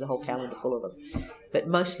 whatever. There's a whole calendar full of them. But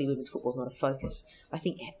mostly women's football's not a focus. I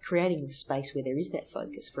think creating the space where there is that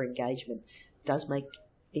focus for engagement does make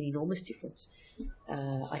an enormous difference.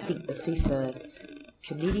 I think the FIFA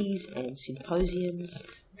committees and symposiums,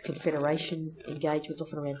 confederation engagements,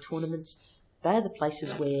 often around tournaments, they are the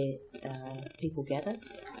places where people gather.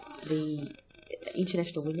 The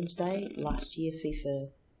International Women's Day, last year FIFA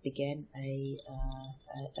began a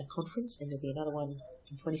conference, and there'll be another one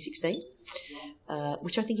in 2016,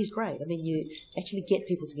 which I think is great. I mean, you actually get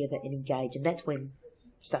people together and engage, and that's when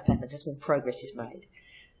stuff happens, that's when progress is made.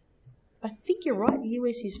 I think you're right. The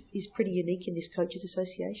US is pretty unique in this coaches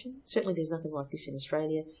association. Certainly there's nothing like this in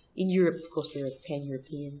Australia. In Europe, of course, there are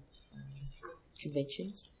pan-European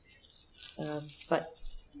conventions. But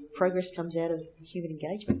progress comes out of human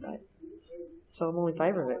engagement, right? So I'm all in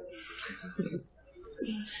favour of it.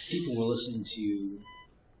 People were listening to you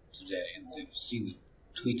today, and they've seen the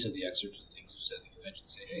tweets of the excerpts of the things you said at the convention,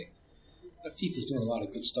 say, hey, FIFA's doing a lot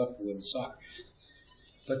of good stuff for women's soccer.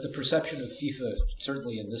 But the perception of FIFA,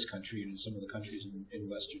 certainly in this country and in some of the countries in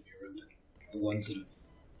Western Europe, the ones that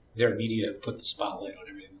their media have put the spotlight on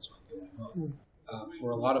everything that's going on,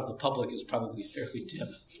 for a lot of the public is probably fairly dim.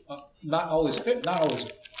 Not always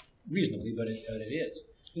reasonably, but it is.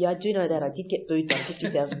 Yeah, I do know that. I did get booed by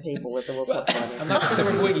 50,000 people at the World Cup final. I'm not sure they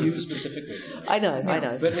were going to you specifically. I know.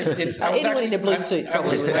 But anyone in a blue suit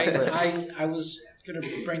probably would remember it. I was going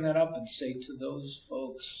to bring that up and say to those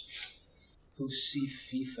folks who see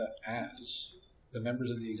FIFA as the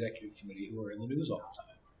members of the executive committee who are in the news all the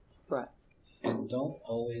time. Right. And don't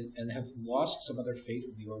always, and have lost some of their faith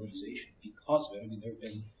in the organization because of it. I mean, there have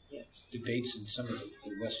been debates in some of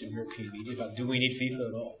the Western European media about, do we need FIFA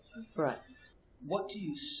at all? Right. What do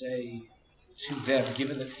you say to them,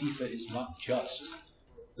 given that FIFA is not just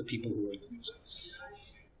the people who are in the news?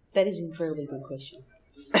 That is an incredibly good question.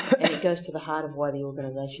 And it goes to the heart of why the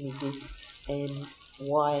organisation exists and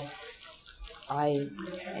why I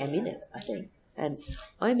am in it, I think. And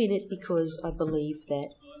I'm in it because I believe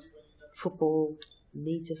that football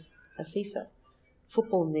needs a FIFA.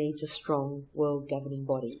 Football needs a strong world governing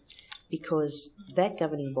body because that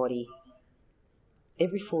governing body,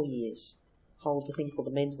 every 4 years, holds a thing called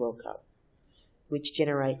the Men's World Cup, which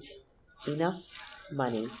generates enough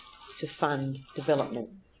money to fund development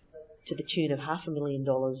to the tune of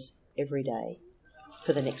 $500,000 every day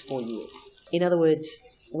for the next 4 years. In other words,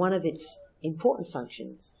 one of its important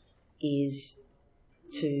functions is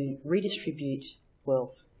to redistribute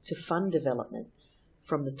wealth, to fund development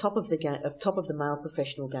from the top of the male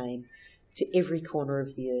professional game to every corner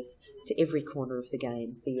of the earth, to every corner of the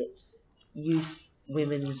game, be it youth,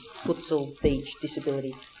 women's, futsal, beach,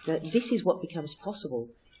 disability. Now, this is what becomes possible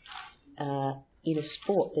in a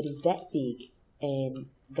sport that is that big and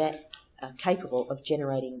that capable of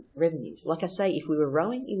generating revenues. Like I say, if we were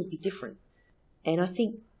rowing, it would be different. And I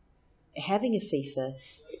think having a FIFA,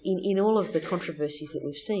 in all of the controversies that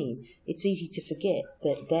we've seen, it's easy to forget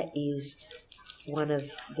that that is one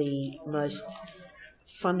of the most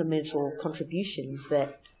fundamental contributions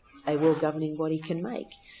that a world governing body can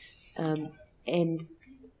make. And,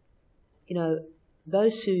 you know,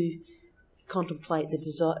 those who contemplate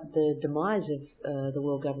the demise of the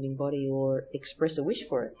world governing body or express a wish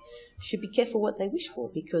for it should be careful what they wish for,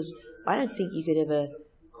 because I don't think you could ever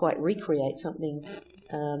quite recreate something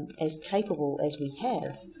as capable as we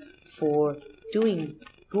have for doing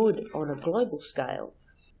good on a global scale,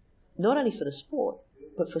 not only for the sport,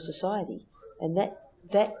 but for society. And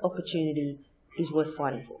that opportunity is worth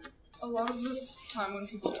fighting for. A lot of the time when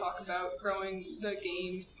people talk about growing the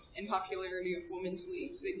game and popularity of women's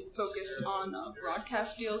leagues, they focus on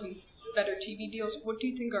broadcast deals and better TV deals. What do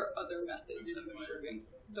you think are other methods of improving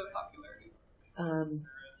the popularity?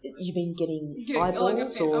 You mean getting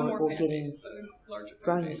eyeballs or getting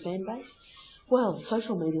growing the fan base? Well,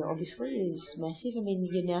 social media obviously is massive. I mean,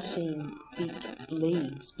 you're now seeing big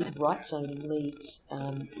leagues, big rights-owning leagues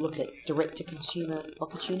look at direct-to-consumer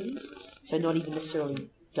opportunities. So not even necessarily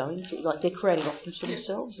going to, like, they're creating options for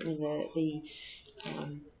themselves. I mean, the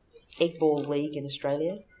Egg Ball League in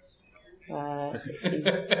Australia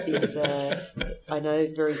is I know,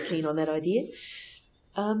 very keen on that idea.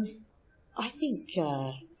 I think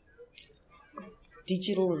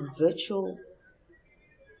digital and virtual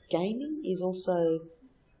gaming is also,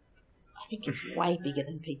 I think it's way bigger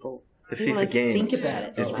than people. The FIFA game think about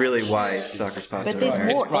it is really why soccer's popular. But there's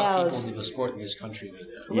more hours. People into the sport in this country.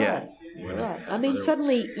 Yeah. Right. I mean,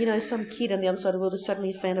 suddenly, you know, some kid on the other side of the world is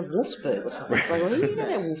suddenly a fan of Wolfsburg or something. It's like, well, who do you know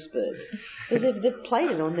about Wolfsburg? Because they've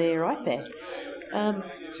played it on their iPad.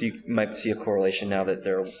 So you might see a correlation now that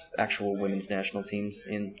there are actual women's national teams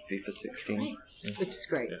in FIFA 16. Right. Yeah. Which is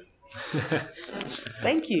great.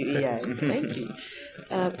 Thank you, EA. Thank you.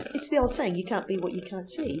 It's the old saying, you can't be what you can't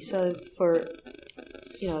see. So for,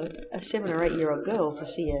 you know, a 7 or 8 year old girl to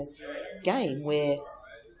see a game where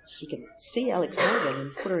she can see Alex Morgan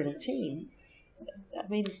and put her in a team, I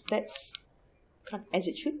mean, that's kind of as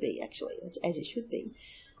it should be, actually. It's as it should be.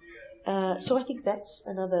 So I think that's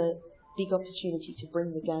another big opportunity to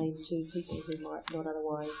bring the game to people who might not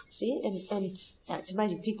otherwise see it. And it's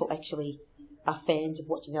amazing, people actually are fans of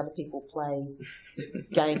watching other people play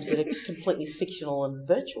games that are completely fictional and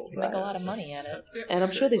virtual. Make a lot of money at it. And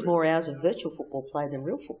I'm sure there's more hours of virtual football played than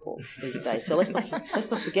real football these days. So let's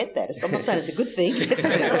not forget that. I'm not saying it's a good thing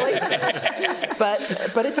necessarily,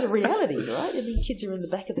 but it's a reality, right? I mean, kids are in the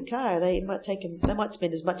back of the car. They might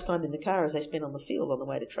spend as much time in the car as they spend on the field on the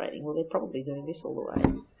way to training. Well, they're probably doing this all the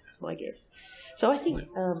way. my guess. So I think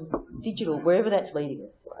digital, wherever that's leading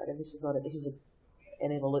us, right? And this is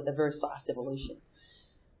a very fast evolution.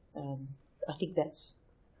 I think that's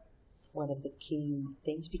one of the key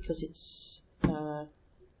things because it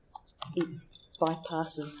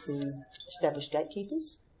bypasses the established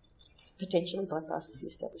gatekeepers, potentially bypasses the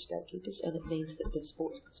established gatekeepers, and it means that the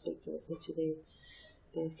sports can speak directly to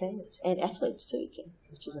their fans and athletes too,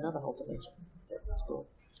 which is another whole dimension of sport.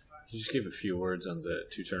 You just give a few words on the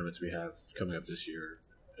two tournaments we have coming up this year,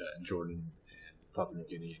 Jordan and Papua New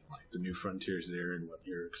Guinea, and like the new frontiers there, and what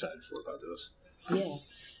you're excited for about those. Yeah.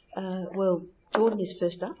 Well, Jordan is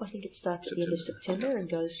first up. I think it starts at the end of September and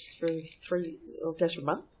goes for a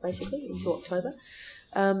month, basically, into October.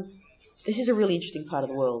 This is a really interesting part of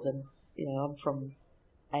the world, and I'm from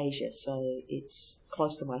Asia, so it's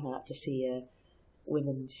close to my heart to see a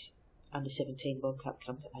women's under-17 World Cup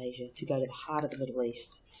come to Asia, to go to the heart of the Middle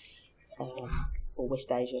East, or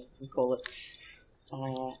West Asia, we call it.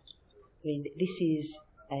 This is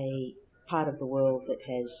a part of the world that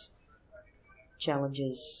has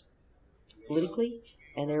challenges politically,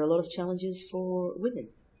 and there are a lot of challenges for women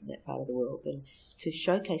in that part of the world. And to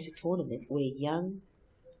showcase a tournament where young,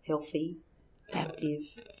 healthy, active,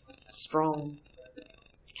 strong,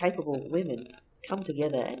 capable women come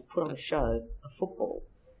together and put on a show of football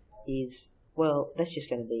is, well, that's just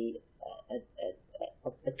going to be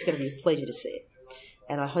it's going to be a pleasure to see it.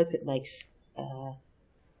 And I hope it makes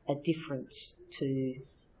a difference to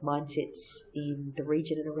mindsets in the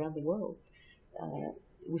region and around the world.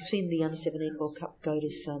 We've seen the Under-17 World Cup go to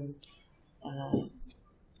some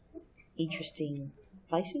interesting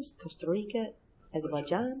places, Costa Rica,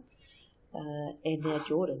 Azerbaijan, and now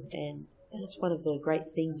Jordan. And that's one of the great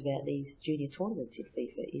things about these junior tournaments in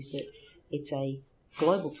FIFA, is that it's a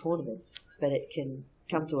global tournament, but it can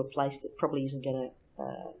come to a place that probably isn't going to,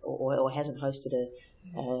 or hasn't hosted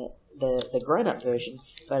the grown-up version,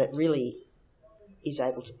 but it really is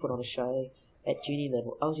able to put on a show at junior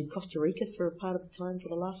level. I was in Costa Rica for a part of the time for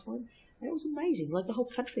the last one, and it was amazing. Like, the whole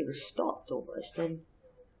country was stopped almost, and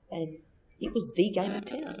it was the game in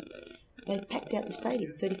town. They packed out the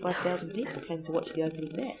stadium. 35,000 people came to watch the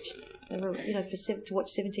opening match. They were, to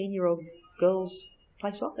watch 17-year-old girls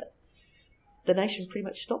play soccer. The nation pretty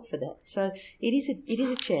much stopped for that. So it is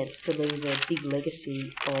a chance to leave a big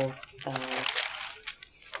legacy of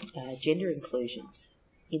gender inclusion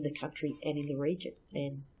in the country and in the region.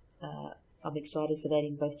 And I'm excited for that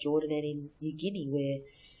in both Jordan and in New Guinea, where,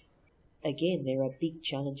 again, there are big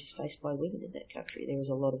challenges faced by women in that country. There is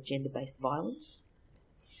a lot of gender-based violence,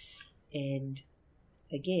 and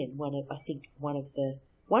again, one of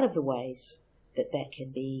the ways that can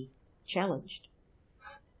be challenged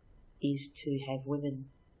is to have women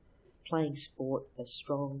playing sport as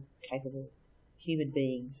strong, capable human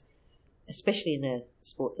beings, especially in a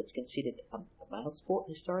sport that's considered a male sport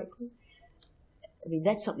historically. I mean,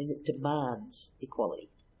 that's something that demands equality.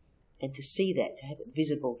 And to see that, to have it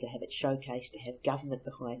visible, to have it showcased, to have government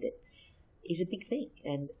behind it, is a big thing.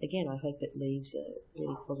 And again, I hope it leaves a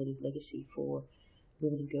really positive legacy for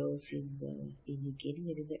women and girls in New Guinea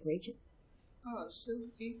and in that region. So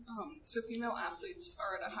female athletes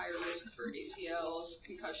are at a higher risk for ACLs,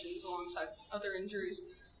 concussions, alongside other injuries.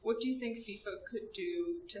 What do you think FIFA could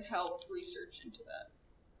do to help research into that?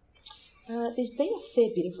 There's been a fair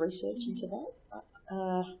bit of research into that.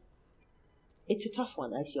 It's a tough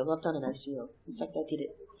one, ACL. I've done an ACL. In fact, I did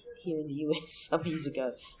it here in the US some years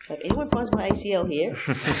ago. So if anyone finds my ACL here,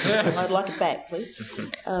 I'd like it back, please.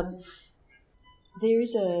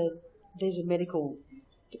 There's a medical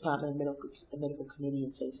department, a medical committee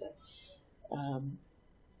in FIFA.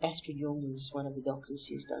 Astrid Jung is one of the doctors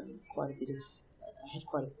who's done had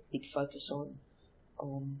quite a big focus on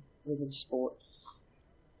women's sport.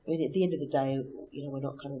 I mean, at the end of the day, we're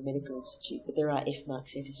not kind of a medical institute, but there are FMARC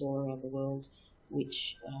centres all around the world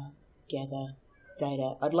which gather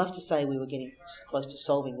data. I'd love to say we were getting close to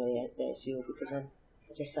solving the ACL because,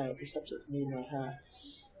 as I say, it's a subject near my heart.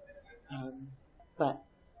 But,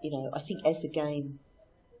 I think as the game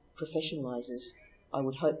professionalises, I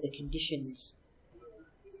would hope the conditions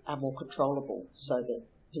are more controllable so that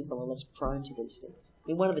people are less prone to these things. I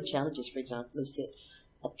mean, one of the challenges, for example, is that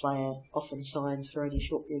a player often signs for only a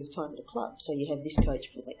short period of time at a club. So you have this coach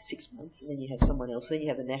for like 6 months, and then you have someone else, then you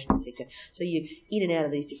have the national team coach. So you're in and out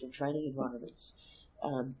of these different training environments,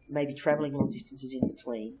 maybe travelling long distances in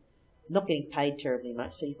between, not getting paid terribly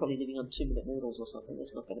much, so you're probably living on 2-minute noodles or something.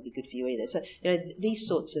 That's not going to be good for you either. So, these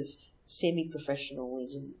sorts of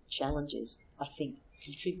semi-professionalism challenges, I think,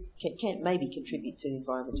 can maybe contribute to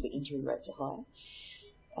environments where injury rates are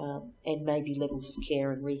higher, and maybe levels of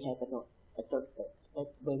care and rehab are not at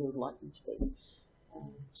where we would like them to be.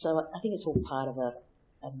 So I think it's all part of a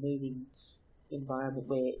moving environment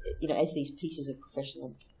where, as these pieces of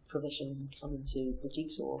professionalism come into the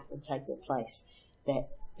jigsaw and take their place, that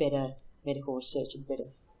better medical research and better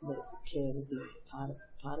medical care would be part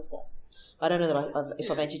of that. I don't know if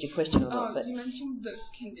I've answered your question or not. But you mentioned the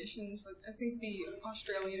conditions. I think the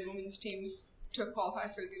Australian women's team to qualify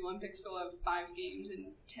for the Olympics will have 5 games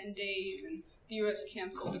in 10 days, and the U.S.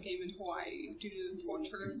 canceled a game in Hawaii due to the poor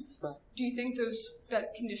turf. Right. Do you think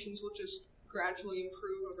that conditions will just gradually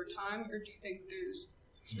improve over time, or do you think there's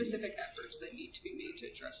specific efforts that need to be made to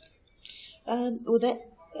address it? Well,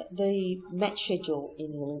 the match schedule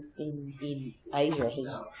in Asia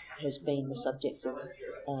has been the subject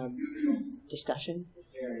of discussion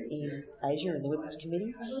in Asia in the Women's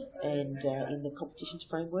Committee and in the competitions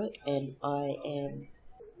framework, and I am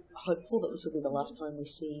hopeful that this will be the last time we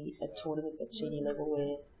see a tournament at senior level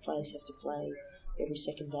where players have to play every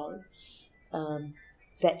second day.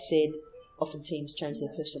 That said, often teams change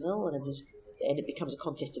their personnel and it becomes a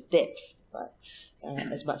contest of depth, right?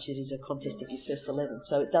 As much as it is a contest of your first 11.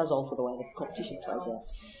 So it does alter the way the competition plays out.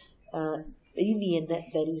 In the end,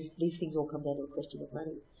 these things all come down to a question of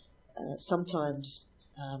money. Sometimes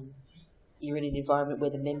you're in an environment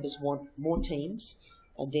where the members want more teams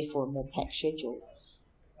and therefore a more packed schedule,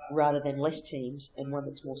 rather than less teams and one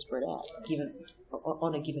that's more spread out, given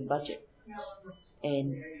on a given budget.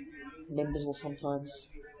 And members will sometimes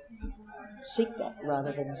seek that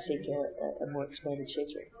rather than seek a more expanded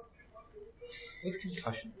schedule. With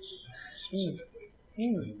concussions, specifically,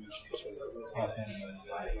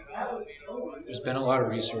 there's been a lot of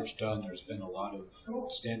research done. There's been a lot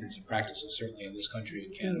of standards and practices, certainly in this country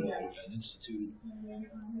and Canada, that have been instituted.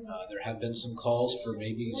 There have been some calls for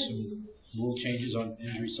maybe some rule changes on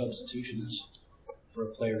injury substitutions for a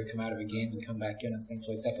player to come out of a game and come back in and things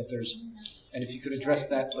like that. But and if you could address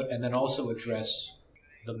that, and then also address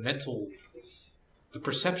the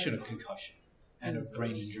perception of concussion and of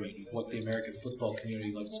brain injury, what the American football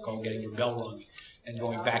community likes to call getting your bell rung and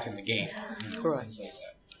going back in the game, things like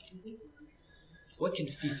that. What can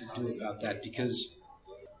FIFA do about that? Because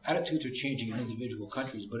attitudes are changing in individual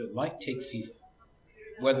countries, but it might take FIFA,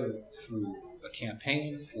 whether through a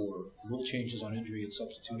campaign or rule changes on injury and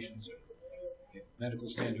substitutions, or medical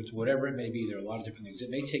standards, whatever it may be. There are a lot of different things. It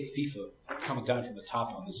may take FIFA coming down from the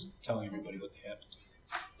top on this, telling everybody what they have to do.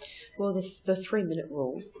 Well, the 3-minute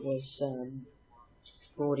rule was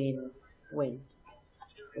brought in when?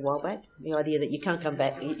 A while back? The idea that you can't come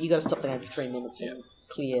back, you got to stop the game for 3 minutes and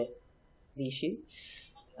clear the issue.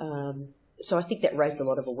 So I think that raised a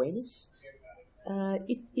lot of awareness.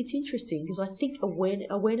 It's interesting because I think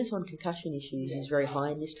awareness on concussion issues is very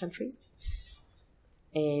high in this country,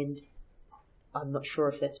 and I'm not sure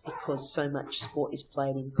if that's because so much sport is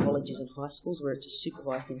played in colleges and high schools where it's a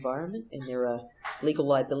supervised environment and there are legal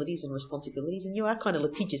liabilities and responsibilities, and you are kind of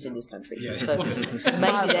litigious in this country. Yeah. So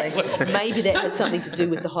maybe that has something to do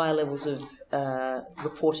with the higher levels of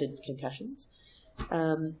reported concussions.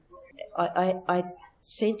 I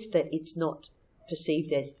sense that it's not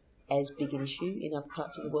perceived as big an issue in other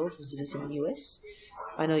parts of the world as it is in the US.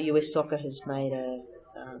 I know US soccer has made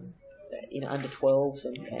under 12s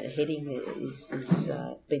and heading is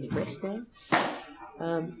been addressed now.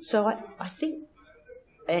 So I think,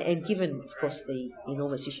 and given of course the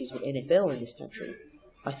enormous issues with NFL in this country,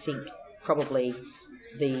 I think probably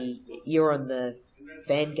you're on the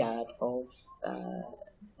vanguard of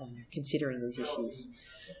considering these issues.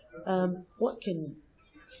 What can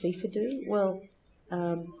FIFA do? Well,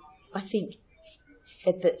 I think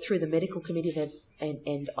through the medical committee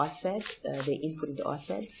and IFAD, their input into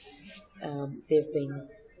IFAD,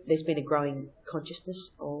 there's been a growing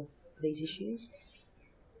consciousness of these issues.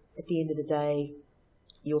 At the end of the day,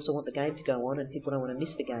 you also want the game to go on, and people don't want to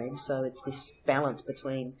miss the game. So it's this balance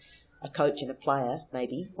between a coach and a player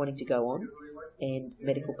maybe wanting to go on, and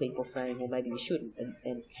medical people saying, well, maybe you shouldn't,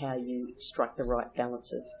 and how you strike the right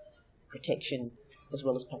balance of protection as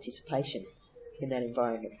well as participation in that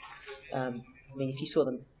environment. I mean, if you saw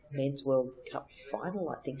the Men's World Cup final,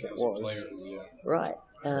 I think it was. Player, yeah. Right.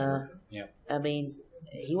 I mean,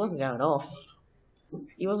 he wasn't going off.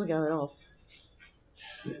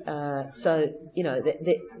 So,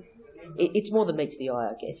 it's more than meets the eye,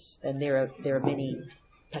 I guess. And there are many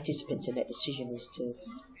participants in that decision as to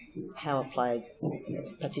how a player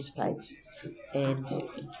participates. And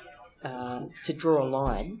to draw a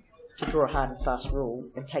line, to draw a hard and fast rule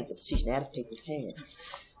and take the decision out of people's hands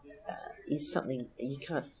is something you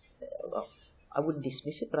can't... I wouldn't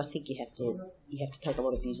dismiss it, but I think you have to take a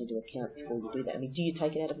lot of views into account before you do that. I mean, do you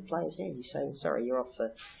take it out of the player's hand? You say, well, sorry, you're off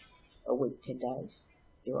for a week, 10 days.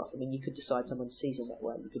 You're off. I mean, you could decide someone's season that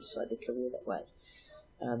way. You could decide their career that way.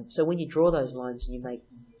 So when you draw those lines and you make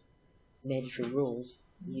mandatory rules,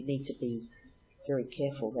 you need to be very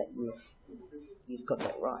careful that you've got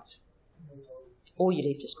that right. Or you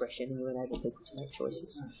leave discretion and you enable people to make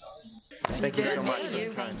choices. Thank you so much.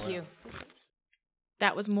 Thank you.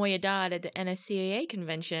 That was Moya Dodd at the NSCAA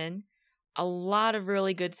convention. A lot of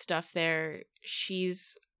really good stuff there.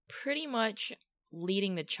 She's pretty much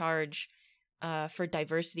leading the charge for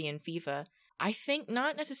diversity in FIFA. I think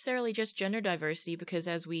not necessarily just gender diversity, because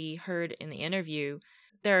as we heard in the interview,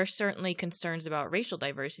 there are certainly concerns about racial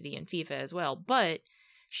diversity in FIFA as well. But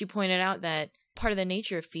she pointed out that part of the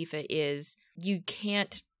nature of FIFA is you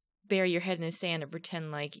can't bury your head in the sand and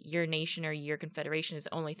pretend like your nation or your confederation is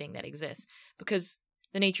the only thing that exists. Because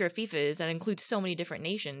the nature of FIFA is that it includes so many different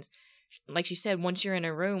nations. Like she said, once you're in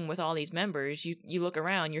a room with all these members, you look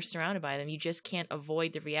around, you're surrounded by them. You just can't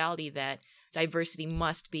avoid the reality that diversity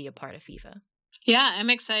must be a part of FIFA. Yeah, I'm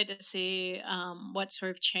excited to see what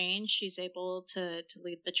sort of change she's able to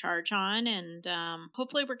lead the charge on. And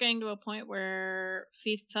hopefully we're getting to a point where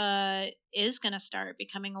FIFA is going to start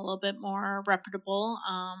becoming a little bit more reputable,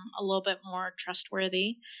 a little bit more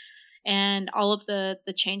trustworthy. And all of the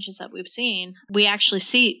changes that we've seen, we actually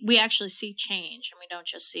see change, and we don't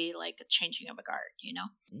just see like a changing of a guard, you know?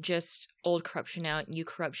 Just old corruption out, new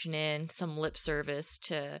corruption in, some lip service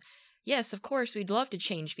to... Yes, of course, we'd love to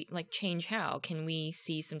change, change how? Can we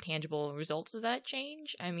see some tangible results of that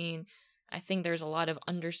change? I mean, I think there's a lot of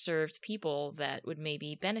underserved people that would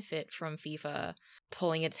maybe benefit from FIFA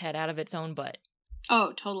pulling its head out of its own butt.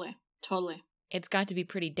 Oh, totally. Totally. It's got to be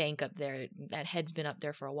pretty dank up there. That head's been up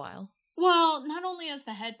there for a while. Well, not only has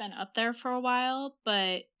the head been up there for a while,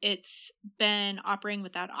 but it's been operating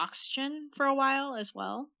without oxygen for a while as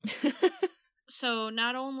well. So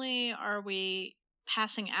not only are we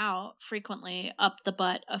passing out frequently up the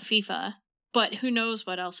butt of FIFA, but who knows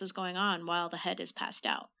what else is going on while the head is passed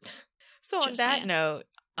out. So on that note,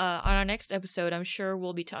 on our next episode, I'm sure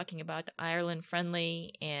we'll be talking about the Ireland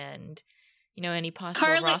friendly and, you know, any possible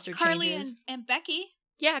roster changes. Carly and Becky.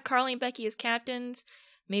 Yeah, Carly and Becky as captains.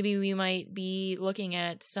 Maybe we might be looking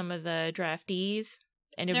at some of the draftees.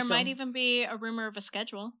 And there might even be a rumor of a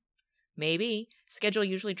schedule. Maybe. Schedule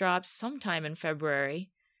usually drops sometime in February.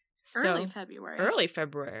 Early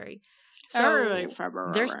February.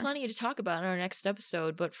 There's plenty to talk about in our next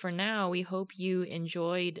episode, but for now, we hope you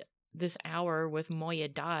enjoyed this hour with Moya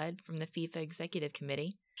Dodd from the FIFA Executive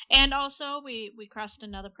Committee. And also, we crossed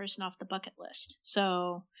another person off the bucket list.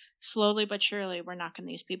 So, slowly but surely, we're knocking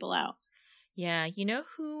these people out. Yeah, you know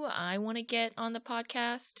who I want to get on the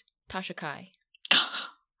podcast? Tasha Kai.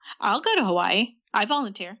 I'll go to Hawaii. I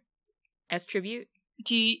volunteer. As tribute?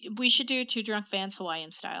 We should do Two Drunk Fans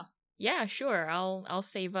Hawaiian style. Yeah, sure. I'll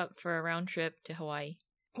save up for a round trip to Hawaii.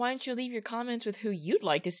 Why don't you leave your comments with who you'd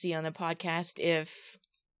like to see on the podcast if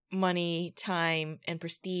money, time, and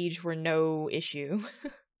prestige were no issue.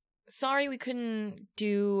 Sorry we couldn't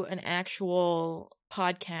do an actual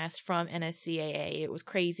podcast from NSCAA. It was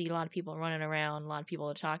crazy. A lot of people running around, a lot of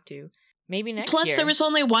people to talk to. Maybe next year. Plus, there was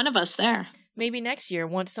only one of us there. Maybe next year,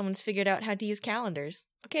 once someone's figured out how to use calendars.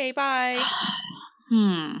 Okay, bye.